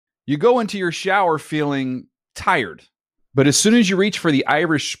You go into your shower feeling tired, but as soon as you reach for the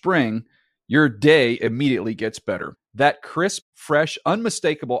Irish Spring, your day immediately gets better. That crisp, fresh,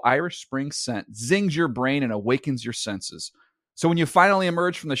 unmistakable Irish Spring scent zings your brain and awakens your senses. So when you finally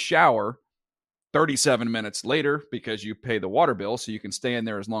emerge from the shower 37 minutes later, because you pay the water bill so you can stay in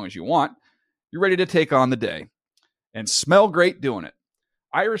there as long as you want, you're ready to take on the day and smell great doing it.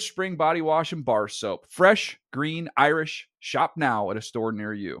 Irish Spring Body Wash and Bar Soap. Fresh, green, Irish. Shop now at a store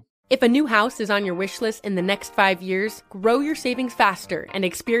near you. If a new house is on your wish list in the next 5 years, grow your savings faster and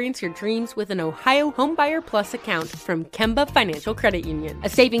experience your dreams with an Ohio Homebuyer Plus account from Kemba Financial Credit Union. A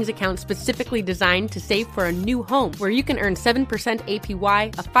savings account specifically designed to save for a new home, where you can earn 7%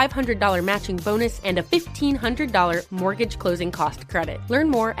 APY, a $500 matching bonus, and a $1,500 mortgage closing cost credit. Learn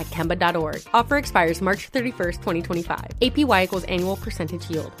more at Kemba.org. Offer expires March 31st, 2025. APY equals annual percentage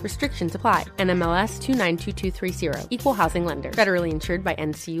yield. Restrictions apply. NMLS 292230. Equal housing lender. Federally insured by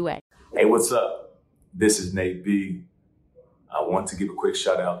NCUA. Hey, what's up? This is Nate B. I want to give a quick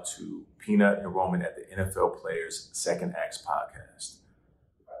shout out to Peanut and Roman at the NFL Players Second Acts podcast.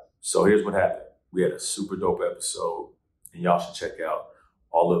 So here's what happened. We had a super dope episode, and y'all should check out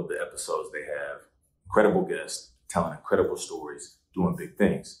all of the episodes they have. Incredible guests, telling incredible stories, doing big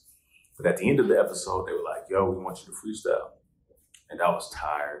things. But at the end of the episode, they were like, yo, we want you to freestyle. And I was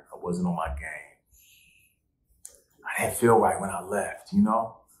tired. I wasn't on my game. I didn't feel right when I left, you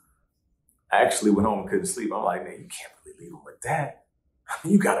know? I actually went home and couldn't sleep. I'm like, man, you can't really leave them with that.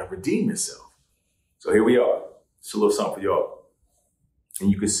 You got to redeem yourself. So here we are. It's a little something for y'all.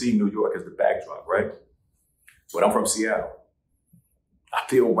 And you can see New York as the backdrop, right? But I'm from Seattle. I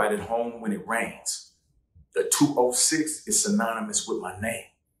feel right at home when it rains. The 206 is synonymous with my name.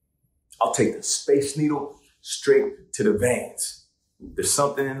 I'll take the Space Needle straight to the veins. There's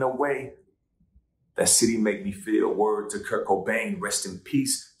something in the way that city make me feel. Word to Kurt Cobain, rest in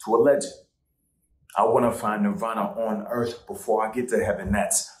peace to a legend. I want to find nirvana on earth before I get to heaven.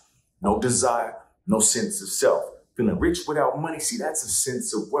 That's no desire, no sense of self. Feeling rich without money, see, that's a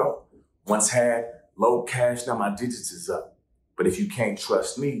sense of wealth. Once had low cash, now my digits is up. But if you can't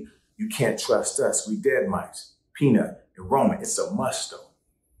trust me, you can't trust us. We dead mice, Peanut and Roman, it's a must though.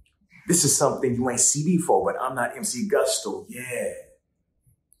 This is something you ain't see before, but I'm not MC Gusto, yeah.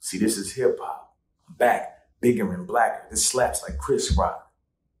 See, this is hip hop. I'm back, bigger and blacker. This slaps like Chris Rock.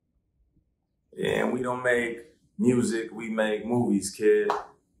 Yeah, and we don't make music, we make movies, kid.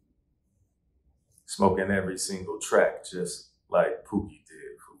 Smoking every single track, just like Pookie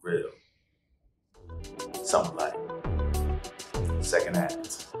did, for real. Something like Second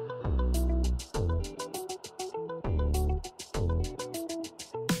Act.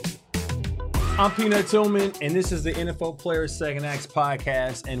 I'm Peanut Tillman, and this is the NFL Players Second Acts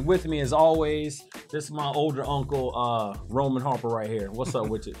podcast. And with me, as always, this is my older uncle, Roman Harper, right here. What's up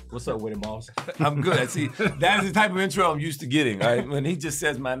with it? What's up with it, boss? I'm good. See, that is the type of intro I'm used to getting. Right? When he just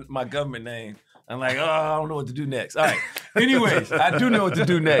says my government name, I'm like, oh, I don't know what to do next. All right. Anyways, I do know what to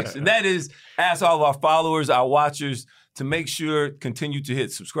do next, and that is ask all of our followers, our watchers, to make sure continue to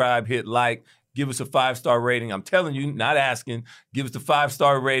hit subscribe, hit like. Give us a 5-star rating. I'm telling you, not asking. Give us a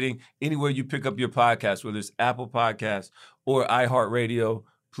 5-star rating anywhere you pick up your podcast, whether it's Apple Podcasts or iHeartRadio.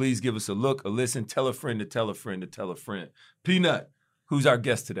 Please give us a look, a listen. Tell a friend to tell a friend to tell a friend. Peanut, who's our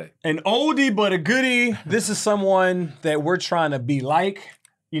guest today? An oldie but a goodie. This is someone that we're trying to be like,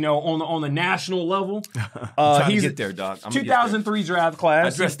 you know, on the national level. He's to get there, dog. 2003 draft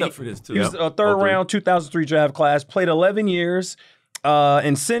class. I dressed up for this too. He was a third round 2003 draft class. Played 11 years,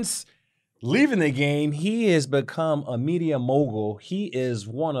 and since leaving the game, he has become a media mogul. He is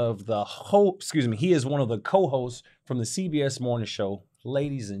one of the co-hosts from the CBS Mornings show.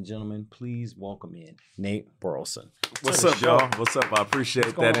 Ladies and gentlemen, please welcome in Nate Burleson. What's up, y'all? What's up? I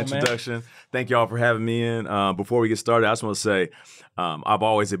appreciate that introduction. Man? Thank y'all for having me in. Before we get started, I just want to say I've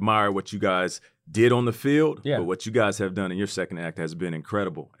always admired what you guys did on the field, but what you guys have done in your second act has been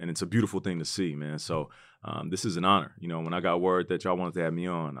incredible, and it's a beautiful thing to see, man. So this is an honor. You know, when I got word that y'all wanted to have me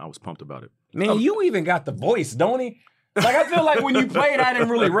on, I was pumped about it. Man, you even got the voice, don't he? Like, I feel like when you played, I didn't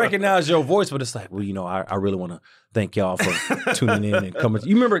really recognize your voice, but it's like, well, you know, I really want to thank y'all for tuning in and coming.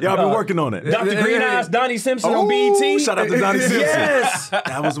 You remember? Y'all been working on it. Dr. Green Eyes, Donnie Simpson on BET. Shout out to Donnie Simpson. Yes.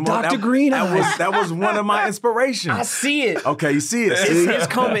 That was one, Dr. Green Eyes. That was one of my inspirations. I see it. Okay, you see it.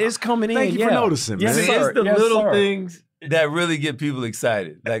 It's coming in. Thank you for noticing, man. Yes, It's the little sir. things that really get people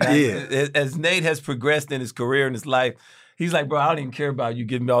excited. Like, as Nate has progressed in his career and his life, he's like, bro, I don't even care about you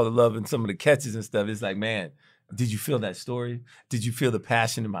giving me all the love and some of the catches and stuff. It's like, man, Did you feel that story? Did you feel the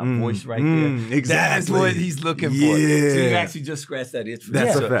passion in my voice right there? Exactly. That's what he's looking for. So you actually just scratched that itch.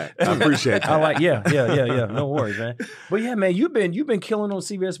 That's a fact. I appreciate that. I like, yeah. No worries, man. But yeah, man, you've been killing on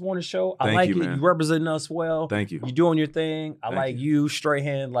CBS Morning Show. I like it. Man. You representing us well. Thank you. You doing your thing. I like you,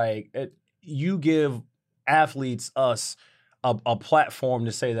 Strahan. Like you give athletes us a platform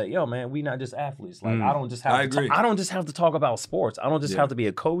to say that, yo, man, we not just athletes. Like I don't just have to talk about sports. I don't just have to be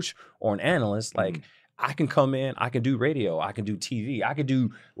a coach or an analyst. Like I can come in, I can do radio, I can do TV, I can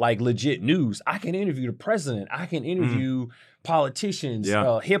do like legit news. I can interview the president, I can interview politicians,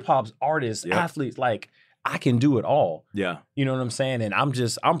 hip hop artists, athletes. Like I can do it all. Yeah. You know what I'm saying? And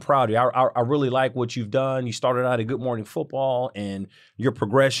I'm proud of you. I really like what you've done. You started out at Good Morning Football and your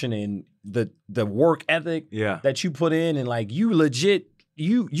progression and the work ethic that you put in, and like you legit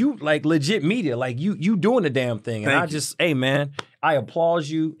media, like you doing the damn thing. And hey man, I applaud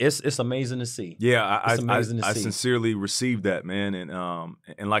you. It's amazing to see. Yeah, I sincerely received that, man.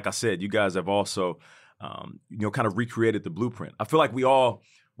 And like I said, you guys have also kind of recreated the blueprint. I feel like we all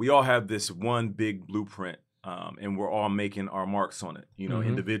have this one big blueprint, and we're all making our marks on it,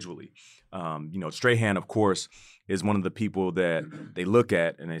 individually. Strahan, of course, is one of the people that they look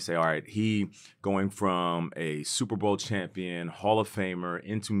at and they say, all right, he going from a Super Bowl champion, Hall of Famer,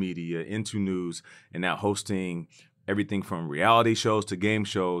 into media, into news, and now hosting everything from reality shows to game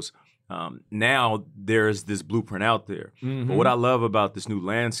shows. Now there's this blueprint out there. But what I love about this new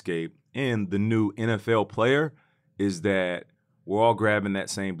landscape and the new NFL player is that we're all grabbing that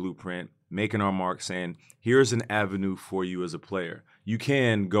same blueprint, making our mark, saying, here's an avenue for you as a player. You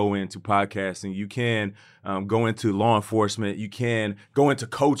can go into podcasting. You can go into law enforcement. You can go into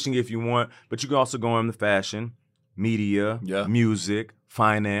coaching if you want, but you can also go into fashion, media, music,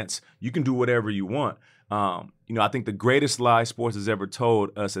 finance. You can do whatever you want. I think the greatest lie sports has ever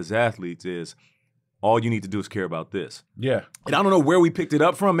told us as athletes is all you need to do is care about this. Yeah. And I don't know where we picked it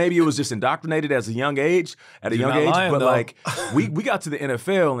up from. Maybe it was just indoctrinated at a young age, but like we got to the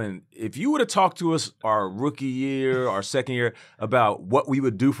NFL, and if you would have talked to us our rookie year, our second year about what we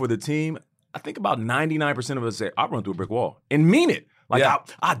would do for the team, I think about 99% of us say, I'll run through a brick wall and mean it. Like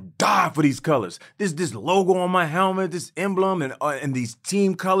I die for these colors. This logo on my helmet, this emblem, and these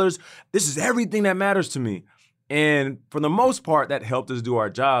team colors. This is everything that matters to me. And for the most part, that helped us do our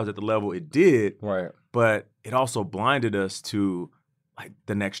jobs at the level it did. Right. But it also blinded us to like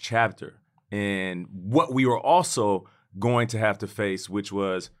the next chapter and what we were also going to have to face, which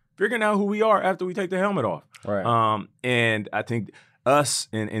was figuring out who we are after we take the helmet off. Right. And I think us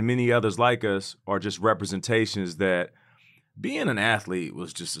and many others like us are just representations that being an athlete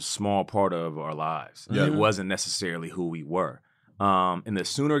was just a small part of our lives. Yeah. It wasn't necessarily who we were. And the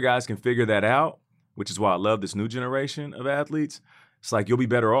sooner guys can figure that out, which is why I love this new generation of athletes, it's like you'll be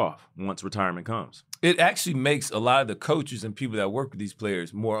better off once retirement comes. It actually makes a lot of the coaches and people that work with these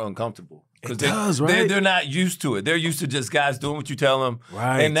players more uncomfortable. It does, right? They're not used to it. They're used to just guys doing what you tell them.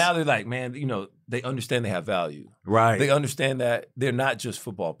 Right. And now they're like, man, they understand they have value. Right. They understand that they're not just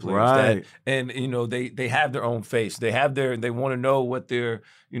football players. Right. They have their own face. They want to know what their,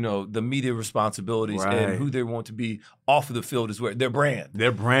 the media responsibilities and who they want to be off of the field is where their brand.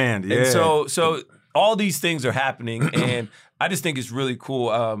 Their brand, yeah. And so all these things are happening, and I just think it's really cool.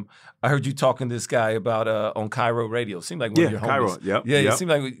 I heard you talking to this guy about on Cairo Radio. Seemed like one of your homies. Cairo, yep. Yeah, it seemed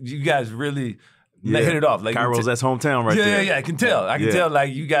like you guys really hit it off. Like Cairo's that's hometown right there. Yeah, I can tell. I can tell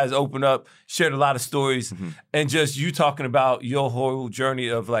like you guys opened up, shared a lot of stories, and just you talking about your whole journey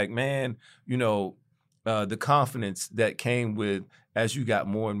of like, man, the confidence that came with as you got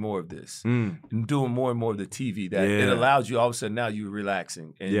more and more of this and doing more and more of the TV, that it allows you all of a sudden now you're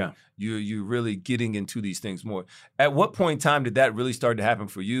relaxing and you're really getting into these things more. At what point in time did that really start to happen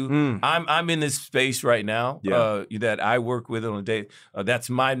for you? I'm in this space right now that I work with on a day. That's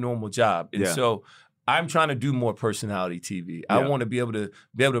my normal job. And so I'm trying to do more personality TV. I want to be able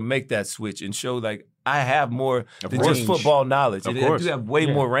to make that switch and show like I have more than just football knowledge. I do have way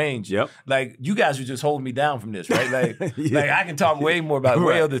more range. Yep. Like you guys are just holding me down from this, right? Like, like I can talk way more about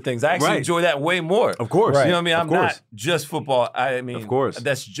way other things. I actually enjoy that way more. Of course. You know what I mean? I'm not just football. I mean, of course.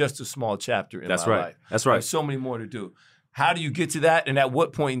 That's just a small chapter in my life. That's right. There's so many more to do. How do you get to that? And at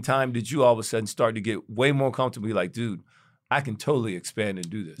what point in time did you all of a sudden start to get way more comfortable? Like, dude, I can totally expand and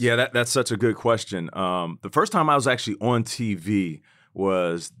do this. Yeah, that's such a good question. The first time I was actually on TV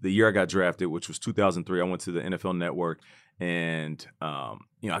was the year I got drafted, which was 2003. I went to the NFL Network, And I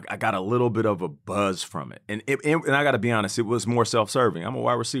got a little bit of a buzz from it, and I got to be honest, it was more self-serving. I'm a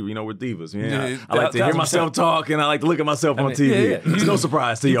wide receiver, we're divas. I like to hear myself talk, and I like to look at myself on TV. Yeah. It's no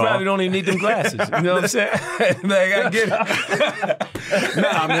surprise to y'all. You probably don't even need them glasses. You know what I'm saying? I get it.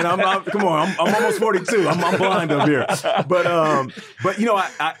 Nah, man, come on, I'm almost 42. I'm blind up here, but I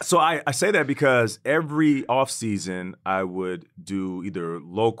say that because every offseason I would do either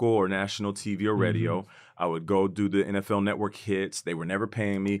local or national TV or radio. I would go do the NFL Network hits. They were never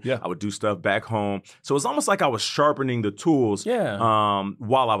paying me. Yeah. I would do stuff back home. So it's almost like I was sharpening the tools while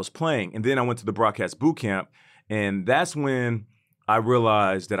I was playing. And then I went to the broadcast boot camp, and that's when I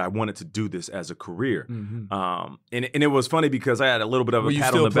realized that I wanted to do this as a career. And it was funny because I had a little bit of a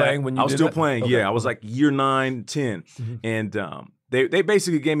pat on the back. I was still playing. Okay. Yeah, I was like year 9, 10. And they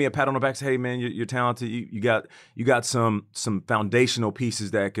basically gave me a pat on the back, say, hey, man, you're talented. You got some foundational pieces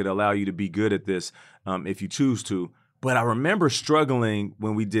that could allow you to be good at this if you choose to. But I remember struggling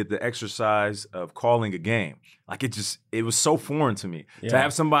when we did the exercise of calling a game. Like it was so foreign to me to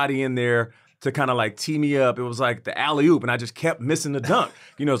have somebody in there to kind of like tee me up. It was like the alley-oop, and I just kept missing the dunk.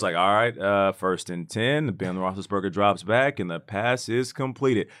 It's like, all right, 1st and 10, Ben Roethlisberger drops back, and the pass is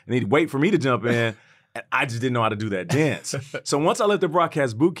completed. And he'd wait for me to jump in, and I just didn't know how to do that dance. So once I left the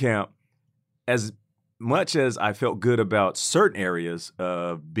broadcast boot camp, as much as I felt good about certain areas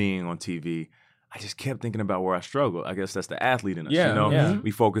of being on TV, I just kept thinking about where I struggled. I guess that's the athlete in us. We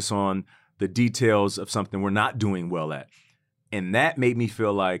focus on the details of something we're not doing well at. And that made me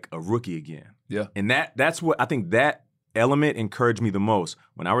feel like a rookie again. Yeah. And that's what I think that element encouraged me the most.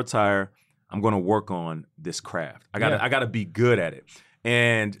 When I retire, I'm going to work on this craft. I got to be good at it.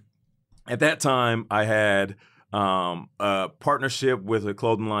 And at that time, I had a partnership with a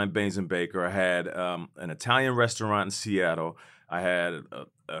clothing line, Baines & Baker. I had an Italian restaurant in Seattle. I had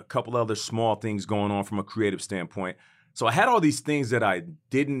a couple other small things going on from a creative standpoint. So I had all these things that I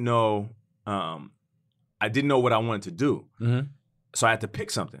didn't know. I didn't know what I wanted to do. So I had to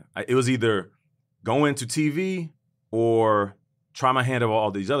pick something. It was either go into TV or try my hand at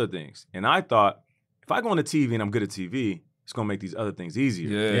all these other things. And I thought, if I go into TV and I'm good at TV, it's going to make these other things easier.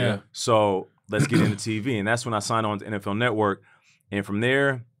 Yeah. So let's get into TV. And that's when I signed on to NFL Network. And from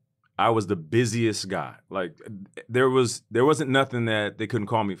there, I was the busiest guy. Like there wasn't nothing that they couldn't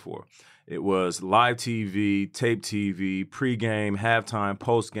call me for. It was live TV, tape TV, pregame, halftime,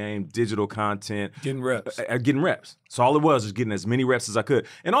 postgame, digital content. Getting reps. Getting reps. So all it was getting as many reps as I could.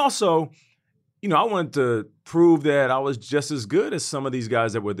 And also, I wanted to prove that I was just as good as some of these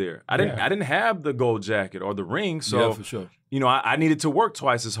guys that were there. I didn't have the gold jacket or the ring. So, for sure. I needed to work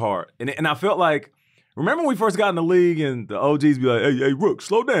twice as hard. And I felt like, remember when we first got in the league and the OGs be like, hey, Rook,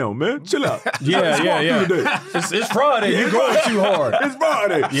 slow down, man. Chill out. Yeah. It's Friday. You're going too hard. It's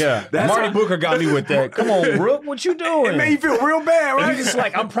Friday. Yeah. Marty Booker got me with that. Come on, Rook, what you doing? It made you feel real bad, right? And you're just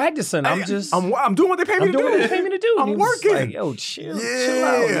like, I'm practicing. I'm doing what they pay me to do. What they pay me to do. I'm working. Like, yo, chill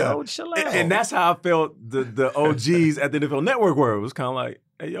out. And that's how I felt the OGs at the NFL Network were. It was kind of like,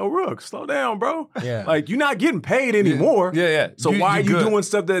 hey, yo, Rook, slow down, bro. Yeah. Like, you're not getting paid anymore. Yeah. So why are you doing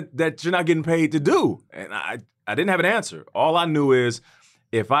stuff that you're not getting paid to do? And I didn't have an answer. All I knew is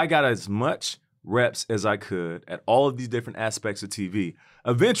if I got as much reps as I could at all of these different aspects of TV,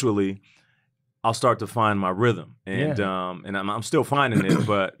 eventually I'll start to find my rhythm. And I'm still finding it,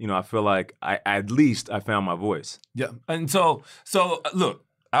 but, I feel like at least I found my voice. Yeah. And so look,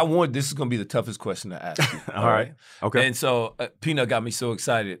 this is going to be the toughest question to ask you. All right. Okay. And so Peanut got me so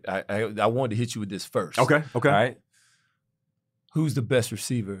excited. I wanted to hit you with this first. Okay. All right. Who's the best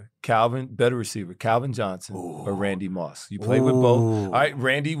receiver? Better receiver, Calvin Johnson or Randy Moss? You played with both. All right.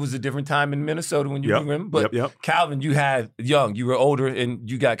 Randy was a different time in Minnesota when you were him. But Calvin, you had young. You were older, and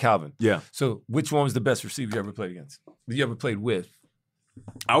you got Calvin. Yeah. So which one was the best receiver you ever played against? You ever played with?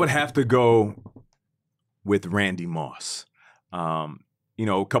 I would have to go with Randy Moss.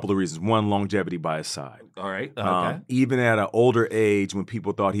 A couple of reasons. One, longevity by his side. All right. Okay. Even at an older age, when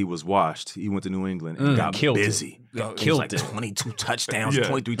people thought he was washed, he went to New England and got busy. It was like 22 touchdowns,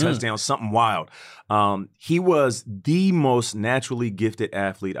 23 touchdowns, something wild. He was the most naturally gifted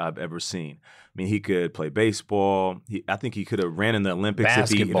athlete I've ever seen. I mean, he could play baseball. I think he could have ran in the Olympics.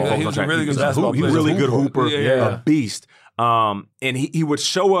 Basketball. He was a really good basketball player. He was a really good hooper, a beast. And he would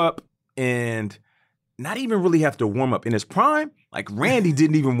show up and not even really have to warm up. In his prime, like Randy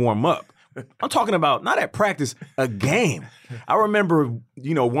didn't even warm up. I'm talking about not at practice, a game. I remember,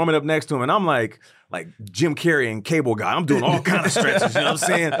 warming up next to him, and I'm like Jim Carrey and Cable Guy. I'm doing all kind of stretches, you know what I'm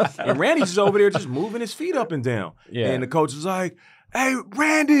saying? And Randy's just over there just moving his feet up and down. Yeah. And the coach was like, hey,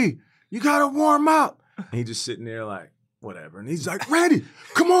 Randy, you got to warm up. And he just sitting there like, whatever. And he's like, Randy,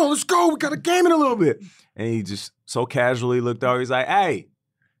 come on, let's go. We got a game in a little bit. And he just so casually looked over. He's like, hey,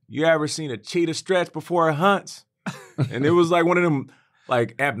 you ever seen a cheetah stretch before it hunts? And it was like one of them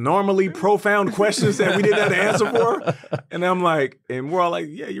like abnormally profound questions that we didn't have the answer for. And I'm like, and we're all like,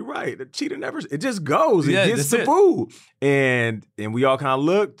 yeah, you're right. The cheetah never, it just goes. It gets the food. And we all kind of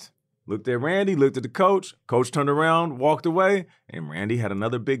looked at Randy, looked at the coach. Coach turned around, walked away, and Randy had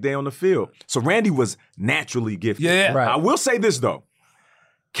another big day on the field. So Randy was naturally gifted. Yeah. Right. I will say this, though.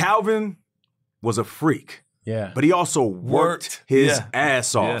 Calvin was a freak. Yeah. But he also worked his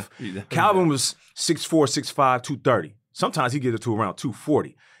ass off. Yeah. Calvin was 6'4", 6'5", 230. Sometimes he get it to around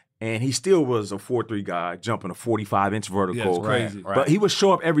 240. And he still was a 4'3" guy, jumping a 45-inch vertical. Yeah, it's crazy. But he would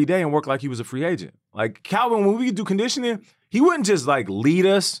show up every day and work like he was a free agent. Like Calvin, when we do conditioning, he wouldn't just like lead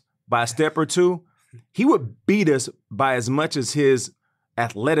us by a step or two. He would beat us by as much as his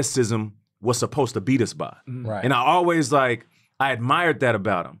athleticism was supposed to beat us by. Right. And I always I admired that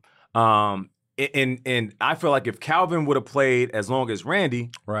about him. And I feel like if Calvin would have played as long as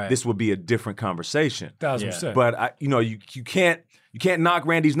Randy, this would be a different conversation. 1,000%. But you can't knock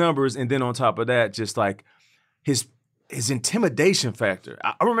Randy's numbers, and then on top of that, just like his intimidation factor.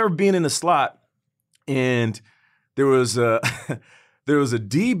 I remember being in the slot, and there was a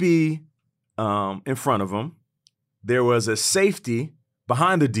DB in front of him. There was a safety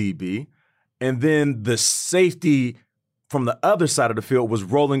behind the DB, and then the safety from the other side of the field was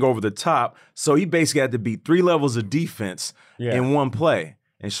rolling over the top. So he basically had to beat 3 levels of defense in one play.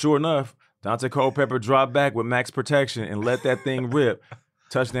 And sure enough, Dante Culpepper dropped back with max protection and let that thing rip.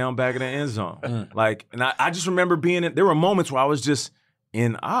 Touchdown back in the end zone. And I just remember there were moments where I was just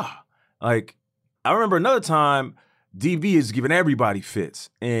in awe. Like, I remember another time, DB is giving everybody fits.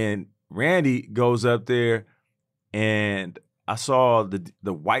 And Randy goes up there, and I saw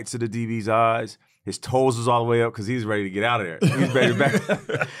the whites of the DB's eyes. His toes was all the way up because he's ready to get out of there. He's ready to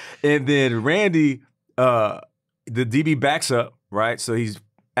back. And then Randy, the DB backs up, right? So he's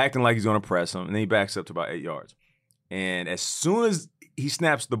acting like he's going to press him, and then he backs up to about 8 yards. And as soon as he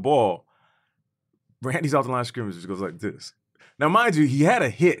snaps the ball, Randy's off the line of scrimmage, just goes like this. Now, mind you, he had a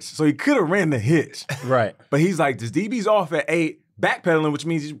hitch, so he could have ran the hitch. Right. But he's like, this DB's off at 8, backpedaling, which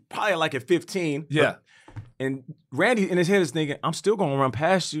means he's probably like at 15. Yeah. And Randy in his head is thinking, I'm still going to run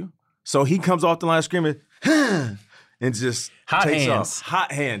past you. So he comes off the line of scrimmage and just takes off.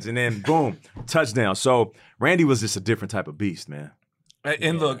 Hot hands. And then, boom, touchdown. So Randy was just a different type of beast, man.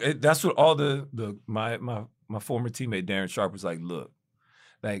 And look, that's what all my former teammate Darren Sharp was like, look,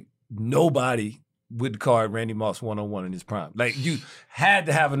 like nobody would card Randy Moss one-on-one in his prime. Like you had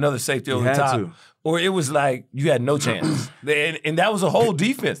to have another safety over the top. Or it was like you had no chance. And that was a whole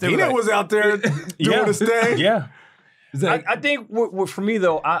defense. He was out there doing his thing. Yeah. I think for me,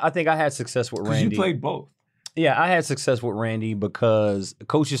 though, I think I had success with Randy. You played both. Yeah, I had success with Randy because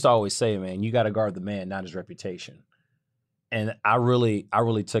Coach used to always say, man, you got to guard the man, not his reputation. And I really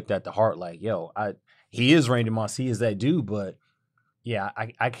took that to heart. Like, yo, he is Randy Moss. He is that dude. But, yeah,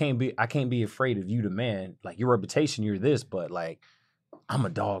 I can't be afraid of you, the man. Like, your reputation, you're this. But, like, I'm a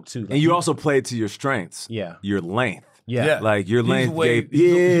dog, too. Like, and you also played to your strengths. Yeah. Your length. Yeah. Like your length gave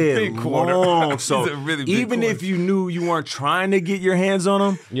big long. So he's a really big even corner. if you knew you weren't trying to get your hands on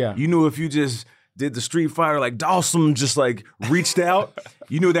him, you knew if you just did the Street Fighter like Dawson just like reached out,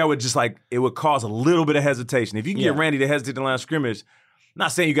 you knew that would just like it would cause a little bit of hesitation. If you can get Randy to hesitate the line of scrimmage,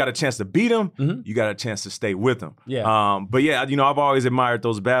 not saying you got a chance to beat him, you got a chance to stay with him. Yeah. But yeah, I've always admired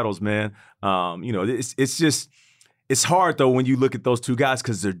those battles, man. It's just it's hard, though, when you look at those two guys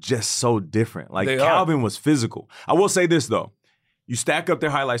because they're just so different. Like, Calvin was physical. I will say this, though. You stack up their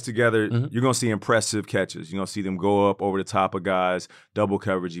highlights together, you're going to see impressive catches. You're going to see them go up over the top of guys, double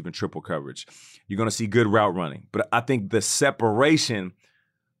coverage, even triple coverage. You're going to see good route running. But I think the separation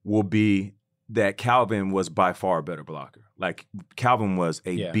will be that Calvin was by far a better blocker. Like, Calvin was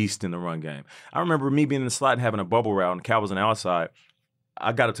a beast in the run game. I remember me being in the slot and having a bubble route, and Cal was on the outside.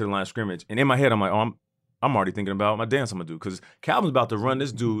 I got up to the line of scrimmage, and in my head, I'm like, I'm already thinking about my dance I'm going to do because Calvin's about to run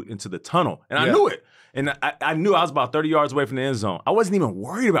this dude into the tunnel. And I knew it. And I knew I was about 30 yards away from the end zone. I wasn't even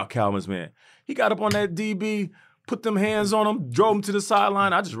worried about Calvin's man. He got up on that DB, put them hands on him, drove him to the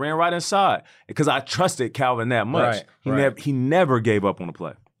sideline. I just ran right inside because I trusted Calvin that much. He never gave up on the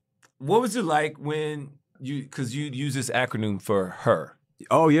play. What was it like when because you use this acronym for her.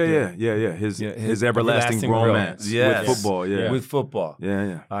 Oh, yeah. His everlasting romance with football, With football.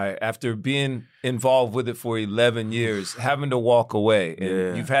 Yeah. All right, after being involved with it for 11 years, having to walk away,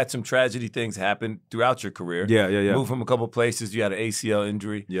 and you've had some tragedy things happen throughout your career. Yeah. Moved from a couple places, you had an ACL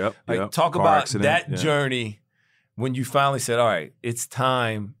injury. Yep. Talk about that journey when you finally said, all right, it's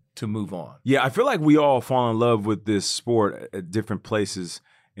time to move on? Yeah, I feel like we all fall in love with this sport at different places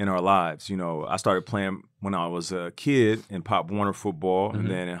in our lives. You know, I started playing when I was a kid in Pop Warner football, and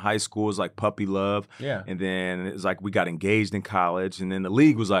then in high school it was like puppy love. Yeah. And then it was like we got engaged in college, and then the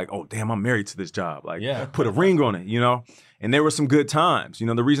league was like, oh, damn, I'm married to this job. Like, put a ring on it, you know? And there were some good times. You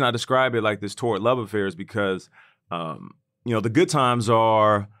know, the reason I describe it like this torrid love affair is because, you know, the good times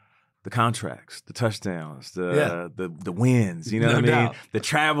are the contracts, the touchdowns, the wins, you know what I mean? Doubt. The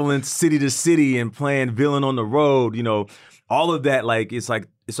traveling city to city and playing villain on the road, you know, all of that, like it's like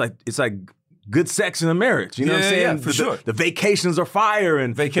good sex in a marriage. You know what I'm saying? Yeah, for sure. The vacations are fire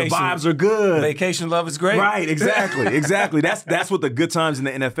and the vibes are good. Vacation love is great. Right, exactly. That's what the good times in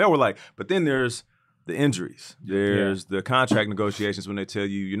the NFL were like. But then there's the injuries. There's the contract negotiations when they tell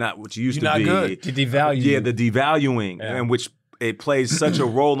you you're not what you used to be. You're not good. To devalue. Yeah, the devaluing, and which it plays such a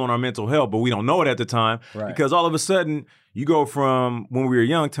role on our mental health, but we don't know it at the time because all of a sudden you go from when we were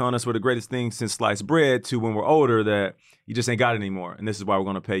young telling us we're the greatest thing since sliced bread to when we're older that you just ain't got it anymore, and this is why we're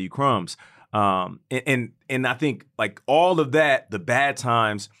going to pay you crumbs. And I think like all of that, the bad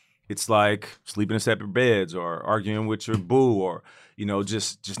times, it's like sleeping in separate beds or arguing with your boo or, you know,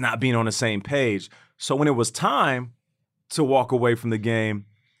 just not being on the same page. So when it was time to walk away from the game,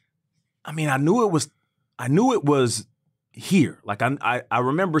 I mean, I knew it was here. Like I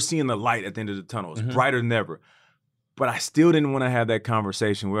remember seeing the light at the end of the tunnel. It was brighter than ever. But I still didn't want to have that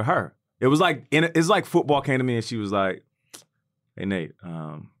conversation with her. It was like it's like football came to me and she was like, "Hey Nate,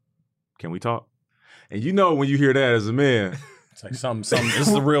 can we talk?" And you know when you hear that as a man, it's like something. This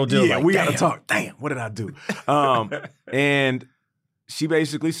is the real deal. Yeah, like, we got to talk. Damn, what did I do? And she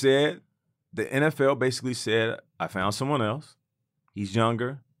basically said, the NFL basically said, I found someone else. He's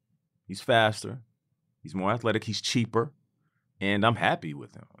younger. He's faster. He's more athletic. He's cheaper. And I'm happy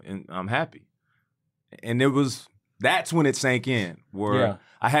with him. And I'm happy. And that's when it sank in, where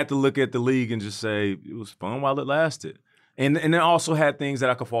I had to look at the league and just say, it was fun while it lasted. And it also had things that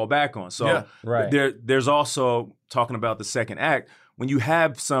I could fall back on. So there's also, talking about the second act, when you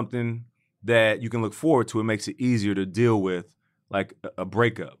have something that you can look forward to, it makes it easier to deal with like a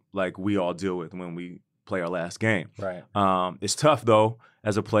breakup, like we all deal with when we play our last game. Right. It's tough, though,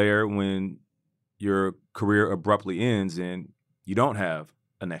 as a player when your career abruptly ends and you don't have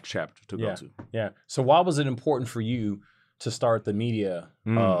a next chapter to go to. Yeah. So why was it important for you to start the media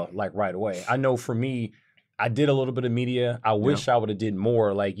like right away? I know for me, I did a little bit of media. I wish I would have did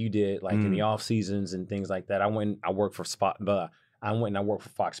more like you did, like in the off seasons and things like that. I went and I worked for Fox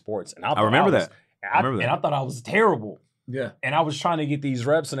Sports, and I remember that. And I thought I was terrible. Yeah. And I was trying to get these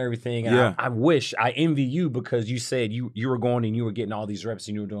reps and everything. And I envy you because you said you were going and you were getting all these reps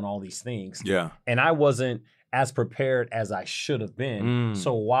and you were doing all these things. Yeah. And I wasn't as prepared as I should have been.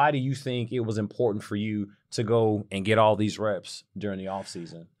 So why do you think it was important for you to go and get all these reps during the off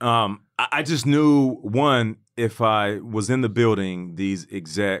season? I just knew, one, if I was in the building, these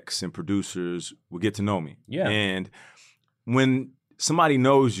execs and producers would get to know me. Yeah. And when somebody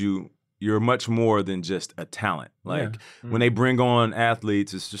knows you, you're much more than just a talent. Like when they bring on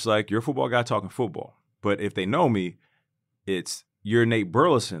athletes, it's just like you're a football guy talking football. But if they know me, it's you're Nate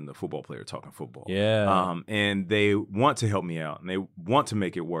Burleson, the football player talking football. Yeah. And they want to help me out and they want to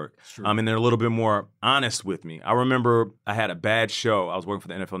make it work. And they're a little bit more honest with me. I remember I had a bad show. I was working for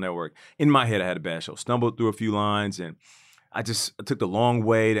the NFL Network. In my head, I had a bad show. Stumbled through a few lines and I took the long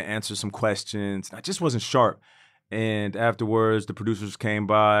way to answer some questions. I just wasn't sharp. And afterwards, the producers came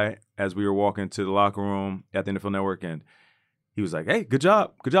by as we were walking to the locker room at the NFL Network, and he was like, "Hey, good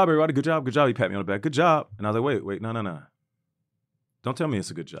job, everybody, good job." He pat me on the back, "Good job." And I was like, "Wait, no. Don't tell me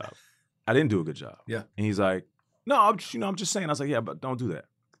it's a good job. I didn't do a good job." Yeah. And he's like, "No, I'm just saying." I was like, "Yeah, but don't do that.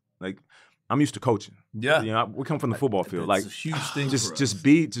 Like, I'm used to coaching. Yeah. You know, we come from the football field. Like, it's a huge thing. Just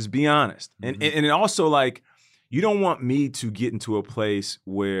be honest." And it also like, you don't want me to get into a place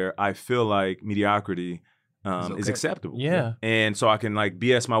where I feel like mediocrity is acceptable. Yeah. And so I can like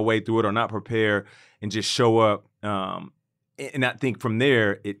BS my way through it or not prepare and just show up. And I think from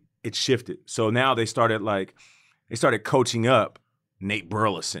there, it shifted. So now they started coaching up Nate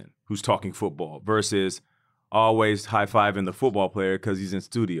Burleson, who's talking football, versus always high-fiving the football player because he's in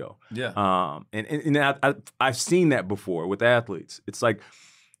studio. Yeah. And I've seen that before with athletes. It's like,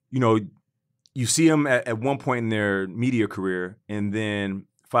 you know, you see them at one point in their media career, and then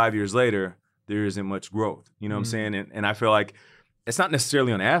 5 years later, there isn't much growth. You know what I'm saying? And I feel like it's not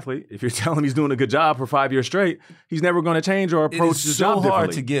necessarily on the athlete. If you're telling him he's doing a good job for 5 years straight, he's never going to change or approach his job differently. It's so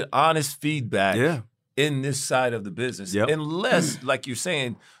hard to get honest feedback in this side of the business. Unless, like you're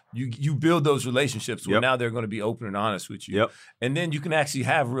saying, you build those relationships where now they're going to be open and honest with you. And then you can actually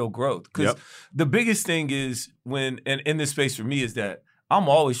have real growth. Because the biggest thing is and in this space for me is that I'm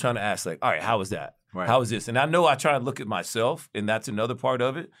always trying to ask, like, all right, how was that? Right. How is this? And I know I try to look at myself, and that's another part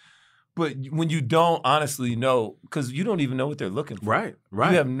of it. But when you don't honestly know, because you don't even know what they're looking for. Right.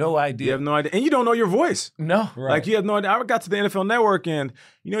 You have no idea. You have no idea. And you don't know your voice. No. Right. Like, you have no idea. I got to the NFL Network, and,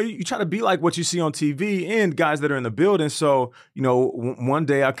 you try to be like what you see on TV and guys that are in the building. So, one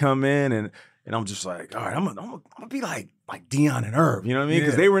day I come in, and I'm just like, all right, I'm gonna be like Deion and Irv, you know what I mean?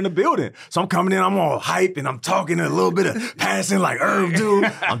 Because they were in the building. So I'm coming in, I'm all hype, and I'm talking a little bit of passing like Irv do.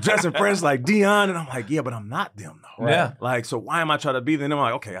 I'm dressing fresh like Deion, and I'm like, yeah, but I'm not them though. Right? Yeah. Like, so why am I trying to be them? And I'm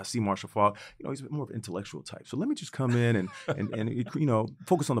like, okay, I see Marshall Faulk. He's more of an intellectual type. So let me just come in and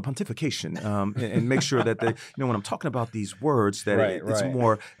focus on the pontification and make sure that when I'm talking about these words that it's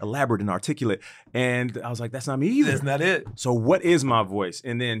more elaborate and articulate. And I was like, that's not me either. That's not it. So what is my voice?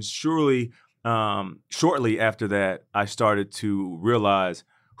 And then shortly after that, I started to realize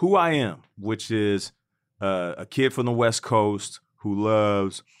who I am, which is a kid from the West Coast who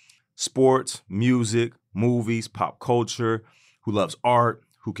loves sports, music, movies, pop culture, who loves art,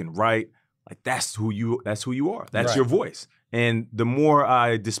 who can write. Like, that's who you are. That's your voice. And the more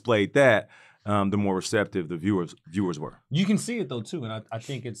I displayed that, the more receptive the viewers were. You can see it though too, and I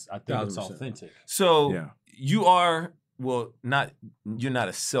think it's authentic. So you are you're not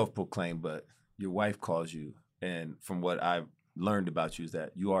a self-proclaimed, but your wife calls you, and from what I've learned about you is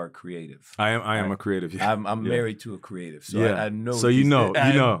that you are a creative. I am a creative. Yeah. I'm married to a creative, so I know. So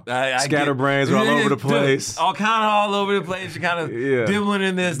I scatterbrains are all over the place. All over the place. You're kind of dibbling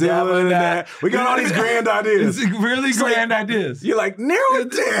in this, dibbling in that. We got all these grand ideas. It's really grand ideas. You're like, narrow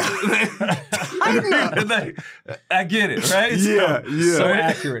it down. I get it, right? Yeah. So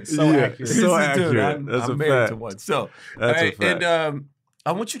accurate. So accurate. I'm married to one. So that's a fact. And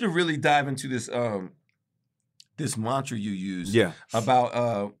I want you to really dive into this this mantra you use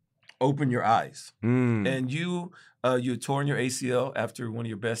about open your eyes. And you had torn your ACL after one of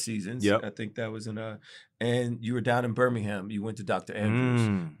your best seasons. Yep. I think that was and you were down in Birmingham. You went to Dr.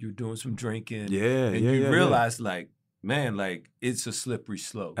 Andrews. You were doing some drinking. And you realized man, it's a slippery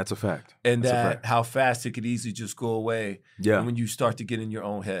slope. That's a fact. And how fast it could easily just go away when you start to get in your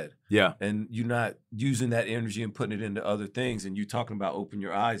own head. Yeah. And you're not using that energy and putting it into other things. And you talking about open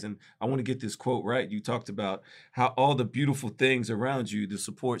your eyes. And I want to get this quote right. You talked about how all the beautiful things around you, the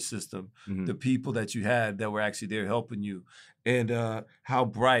support system, the people that you had that were actually there helping you, and how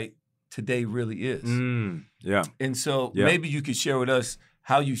bright today really is. Yeah. And so maybe you could share with us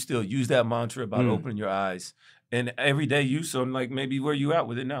how you still use that mantra about opening your eyes and everyday use on maybe where you at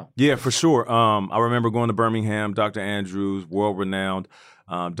with it now. Yeah, for sure. I remember going to Birmingham, Dr. Andrews, world-renowned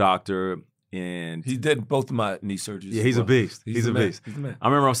doctor. And he did both of my knee surgeries. Yeah, he's a beast. He's a beast. He's the man. I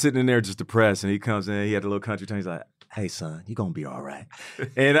remember I'm sitting in there just depressed, and he comes in, he had a little country tone. He's like, hey, son, you're going to be all right.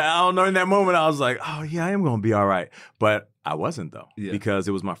 And I don't know, in that moment, I was like, oh, yeah, I am going to be all right. But I wasn't, though, because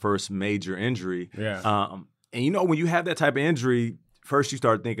it was my first major injury. Yeah. And, when you have that type of injury, first you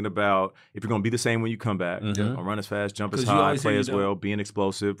start thinking about if you're going to be the same when you come back, run as fast, jump as high, play as well, being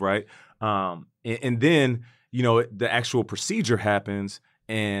explosive, right? And then, the actual procedure happens,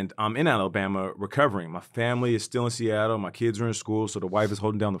 and I'm in Alabama recovering. My family is still in Seattle. My kids are in school, so the wife is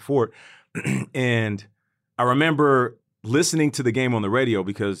holding down the fort. And I remember listening to the game on the radio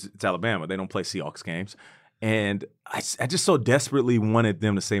because it's Alabama. They don't play Seahawks games. And I just so desperately wanted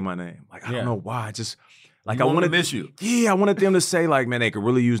them to say my name. I don't know why. I just... I wanted to miss you. Yeah, I wanted them to say, man, they could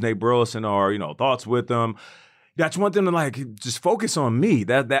really use Nate Burleson or, thoughts with them. I just want them to just focus on me.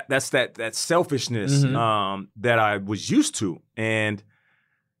 That's that selfishness that I was used to. And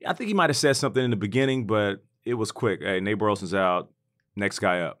I think he might have said something in the beginning, but it was quick. Hey, Nate Burleson's out. Next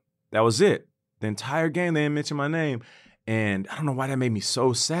guy up. That was it. The entire game, they didn't mention my name. And I don't know why that made me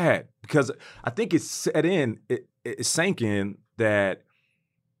so sad, because I think it sank in that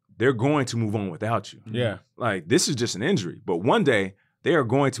they're going to move on without you. Yeah. This is just an injury. But one day, they are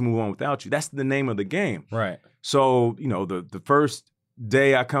going to move on without you. That's the name of the game. Right. So, the first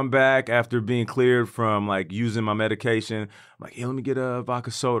day I come back after being cleared from, using my medication, I'm like, hey, let me get a vodka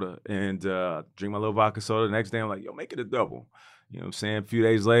soda. And drink my little vodka soda. The next day, I'm like, yo, make it a double. You know what I'm saying? A few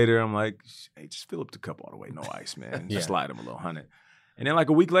days later, I'm like, hey, just fill up the cup all the way. No ice, man. Just slide him a little 100. And then,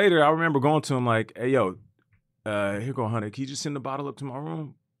 a week later, I remember going to him like, hey, yo, here go 100. Can you just send the bottle up to my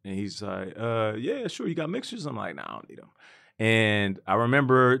room? And he's like, yeah, sure. You got mixers? I'm like, nah, I don't need them. And I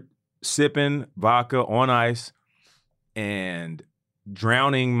remember sipping vodka on ice and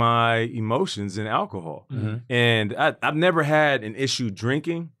drowning my emotions in alcohol. And I've never had an issue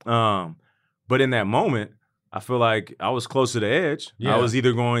drinking. But in that moment, I feel like I was close to the edge. I was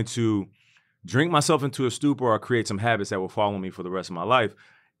either going to drink myself into a stupor or create some habits that will follow me for the rest of my life.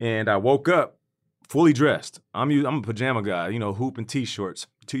 And I woke up fully dressed. I'm a pajama guy, you know, hoop and t-shirt,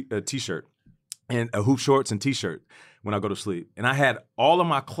 and hoop shorts and t-shirt when I go to sleep. And I had all of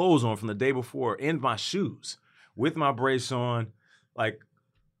my clothes on from the day before and my shoes with my brace on, like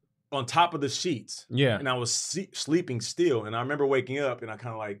on top of the sheets. Yeah. And I was sleeping still. And I remember waking up and I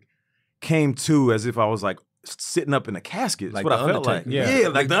kind of like came to as if I was like sitting up in a casket. That's like what I felt like. Yeah,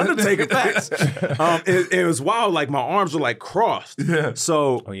 like the Undertaker. Facts. It was wild. Like my arms were like crossed. Yeah.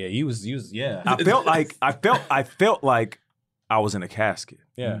 So. Oh yeah, he was. Yeah. I felt like I was in a casket.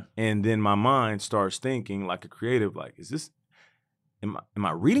 Yeah. And then my mind starts thinking like a creative, like, am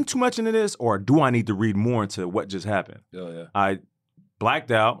I reading too much into this, or do I need to read more into what just happened? Oh yeah. I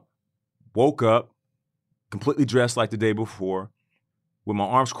blacked out, woke up, completely dressed like the day before, with my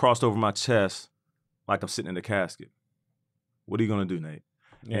arms crossed over my chest, like I'm sitting in a casket. What are you gonna do, Nate?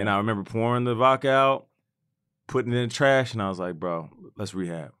 Yeah. And I remember pouring the vodka out, putting it in the trash, and I was like, bro, let's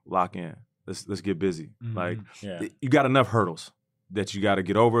rehab, lock in. Let's get busy. Mm-hmm. Like, you got enough hurdles that you got to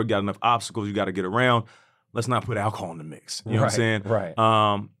get over, got enough obstacles you got to get around. Let's not put alcohol in the mix. You know what I'm saying?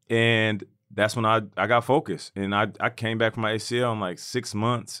 Right. And that's when I got focused. And I came back from my ACL in like 6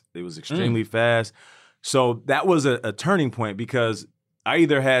 months. It was extremely fast. So that was a turning point, because I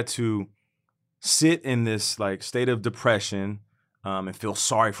either had to sit in this like state of depression and feel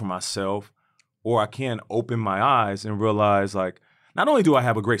sorry for myself, or I can open my eyes and realize, like, not only do I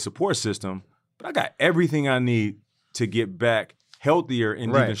have a great support system, but I got everything I need to get back healthier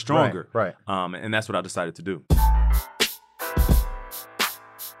and even stronger. Right. And that's what I decided to do.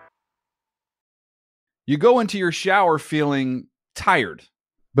 You go into your shower feeling tired,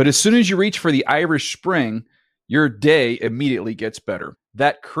 but as soon as you reach for the Irish Spring, your day immediately gets better.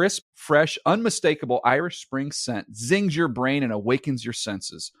 That crisp, fresh, unmistakable Irish Spring scent zings your brain and awakens your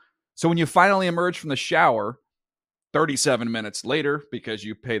senses. So when you finally emerge from the shower 37 minutes later, because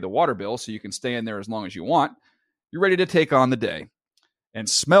you pay the water bill so you can stay in there as long as you want, you're ready to take on the day and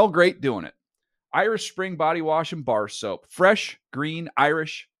smell great doing it. Irish Spring Body Wash and Bar Soap. Fresh, green,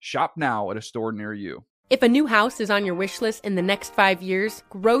 Irish. Shop now at a store near you. If a new house is on your wish list in the next 5 years,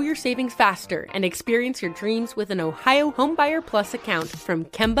 grow your savings faster and experience your dreams with an Ohio Homebuyer Plus account from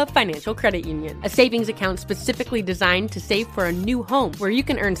Kemba Financial Credit Union. A savings account specifically designed to save for a new home, where you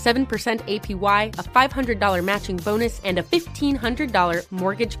can earn 7% APY, a $500 matching bonus, and a $1,500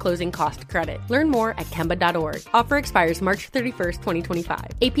 mortgage closing cost credit. Learn more at Kemba.org. Offer expires March 31st, 2025.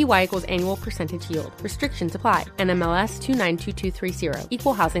 APY equals annual percentage yield. Restrictions apply. NMLS 292230.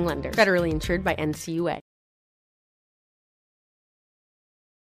 Equal housing lender. Federally insured by NCUA.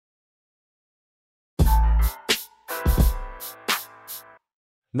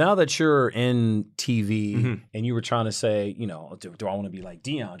 Now that you're in TV and you were trying to say, you know, do I want to be like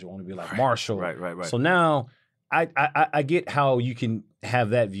Dion? Do I want to be like Marshall? Right. So now I get how you can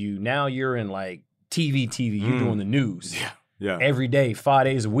have that view. Now you're in like TV. You're doing the news. Yeah. Every day, 5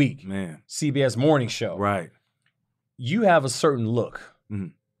 days a week. Man. CBS Mornings show. Right. You have a certain look.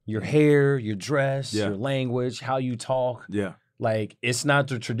 Your hair, your dress, your language, how you talk. Yeah. Like, it's not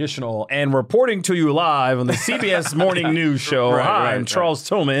the traditional, and reporting to you live on the CBS Morning News Show. Hi, I'm Charles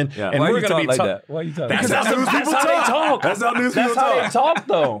Tillman. Yeah. And Why we're going to be like that? Why are you talking? Because that's how they talk. That's how news people That's how talk. they talk,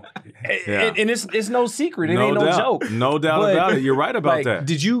 though. And it's no secret. It ain't no joke. No doubt about it. You're right about like, that.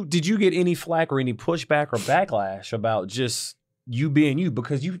 Did you get any flack or any pushback or backlash about just you being you?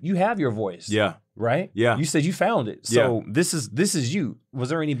 Because you have your voice. Yeah. Right? Yeah. You said you found it. So this is you. Was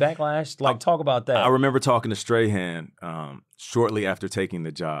there any backlash? Like, talk about that. I remember talking to Strahan shortly after taking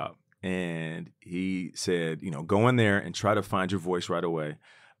the job, and he said, you know, go in there and try to find your voice right away.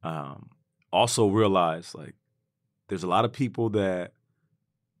 Also realize, like, there's a lot of people that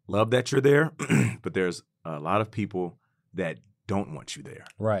love that you're there, but there's a lot of people that don't want you there.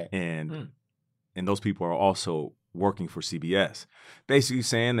 Right. And those people are also working for CBS, basically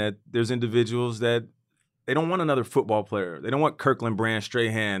saying that there's individuals that they don't want another football player. They don't want Kirkland Brand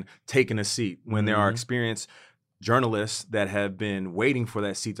Strahan taking a seat when there are experienced journalists that have been waiting for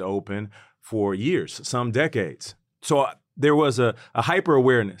that seat to open for years, some decades. So there was a hyper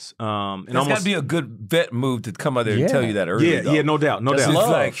awareness. And it's got to be a good vet move to come out there and tell you that early. Yeah, no doubt. It's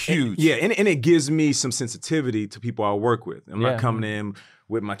like huge. And it gives me some sensitivity to people I work with. I'm not coming in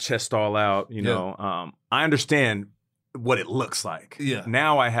with my chest all out, you know. I understand what it looks like. Yeah.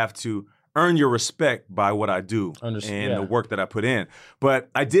 Now I have to earn your respect by what I do and the work that I put in. But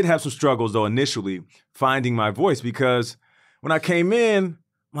I did have some struggles, though, initially finding my voice, because when I came in,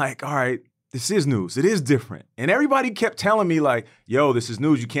 I'm like, all right, this is news. It is different. And everybody kept telling me, like, yo, this is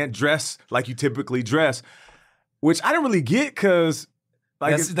news. You can't dress like you typically dress, which I didn't really get, because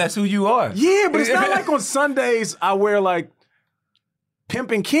like that's who you are. Yeah, but it's not like on Sundays I wear like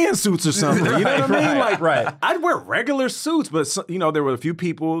Kemp and Ken suits or something. You know what I mean? Like, I'd wear regular suits, but there were a few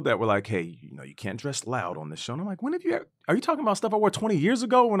people that were like, "Hey, you can't dress loud on this show." And I'm like, are you talking about stuff I wore 20 years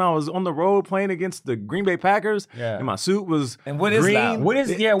ago when I was on the road playing against the Green Bay Packers? Yeah. And my suit was what is green. Loud? What is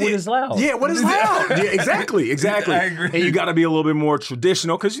loud? Yeah, what is loud? Yeah, exactly. I agree. And you got to be a little bit more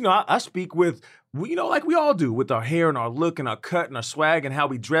traditional because I speak with. Like we all do with our hair and our look and our cut and our swag and how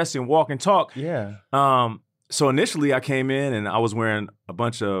we dress and walk and talk. Yeah. So initially I came in and I was wearing a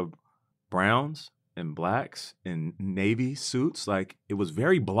bunch of browns and blacks and navy suits. Like it was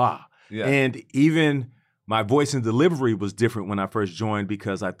very blah. Yeah. And even my voice and delivery was different when I first joined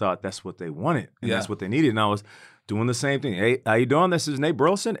because I thought that's what they wanted and that's what they needed. And I was doing the same thing. Hey, how you doing? This is Nate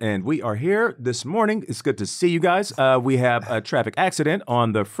Burleson, and we are here this morning. It's good to see you guys. We have a traffic accident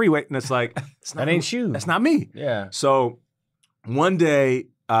on the freeway, and it's like, that ain't you. That's not me. Yeah. So one day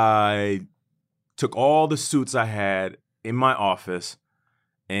I took all the suits I had in my office,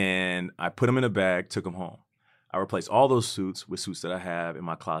 and I put them in a bag, took them home. I replaced all those suits with suits that I have in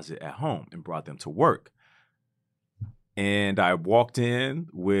my closet at home and brought them to work. And I walked in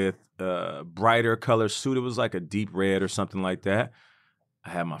with a brighter color suit. It was like a deep red or something like that.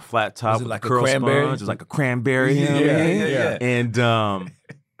 I had my flat top with like a curl sponge. It was like a cranberry. Yeah. And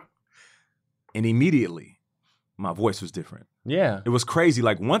immediately, my voice was different. Yeah. It was crazy.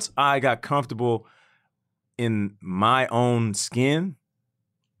 Like once I got comfortable in my own skin,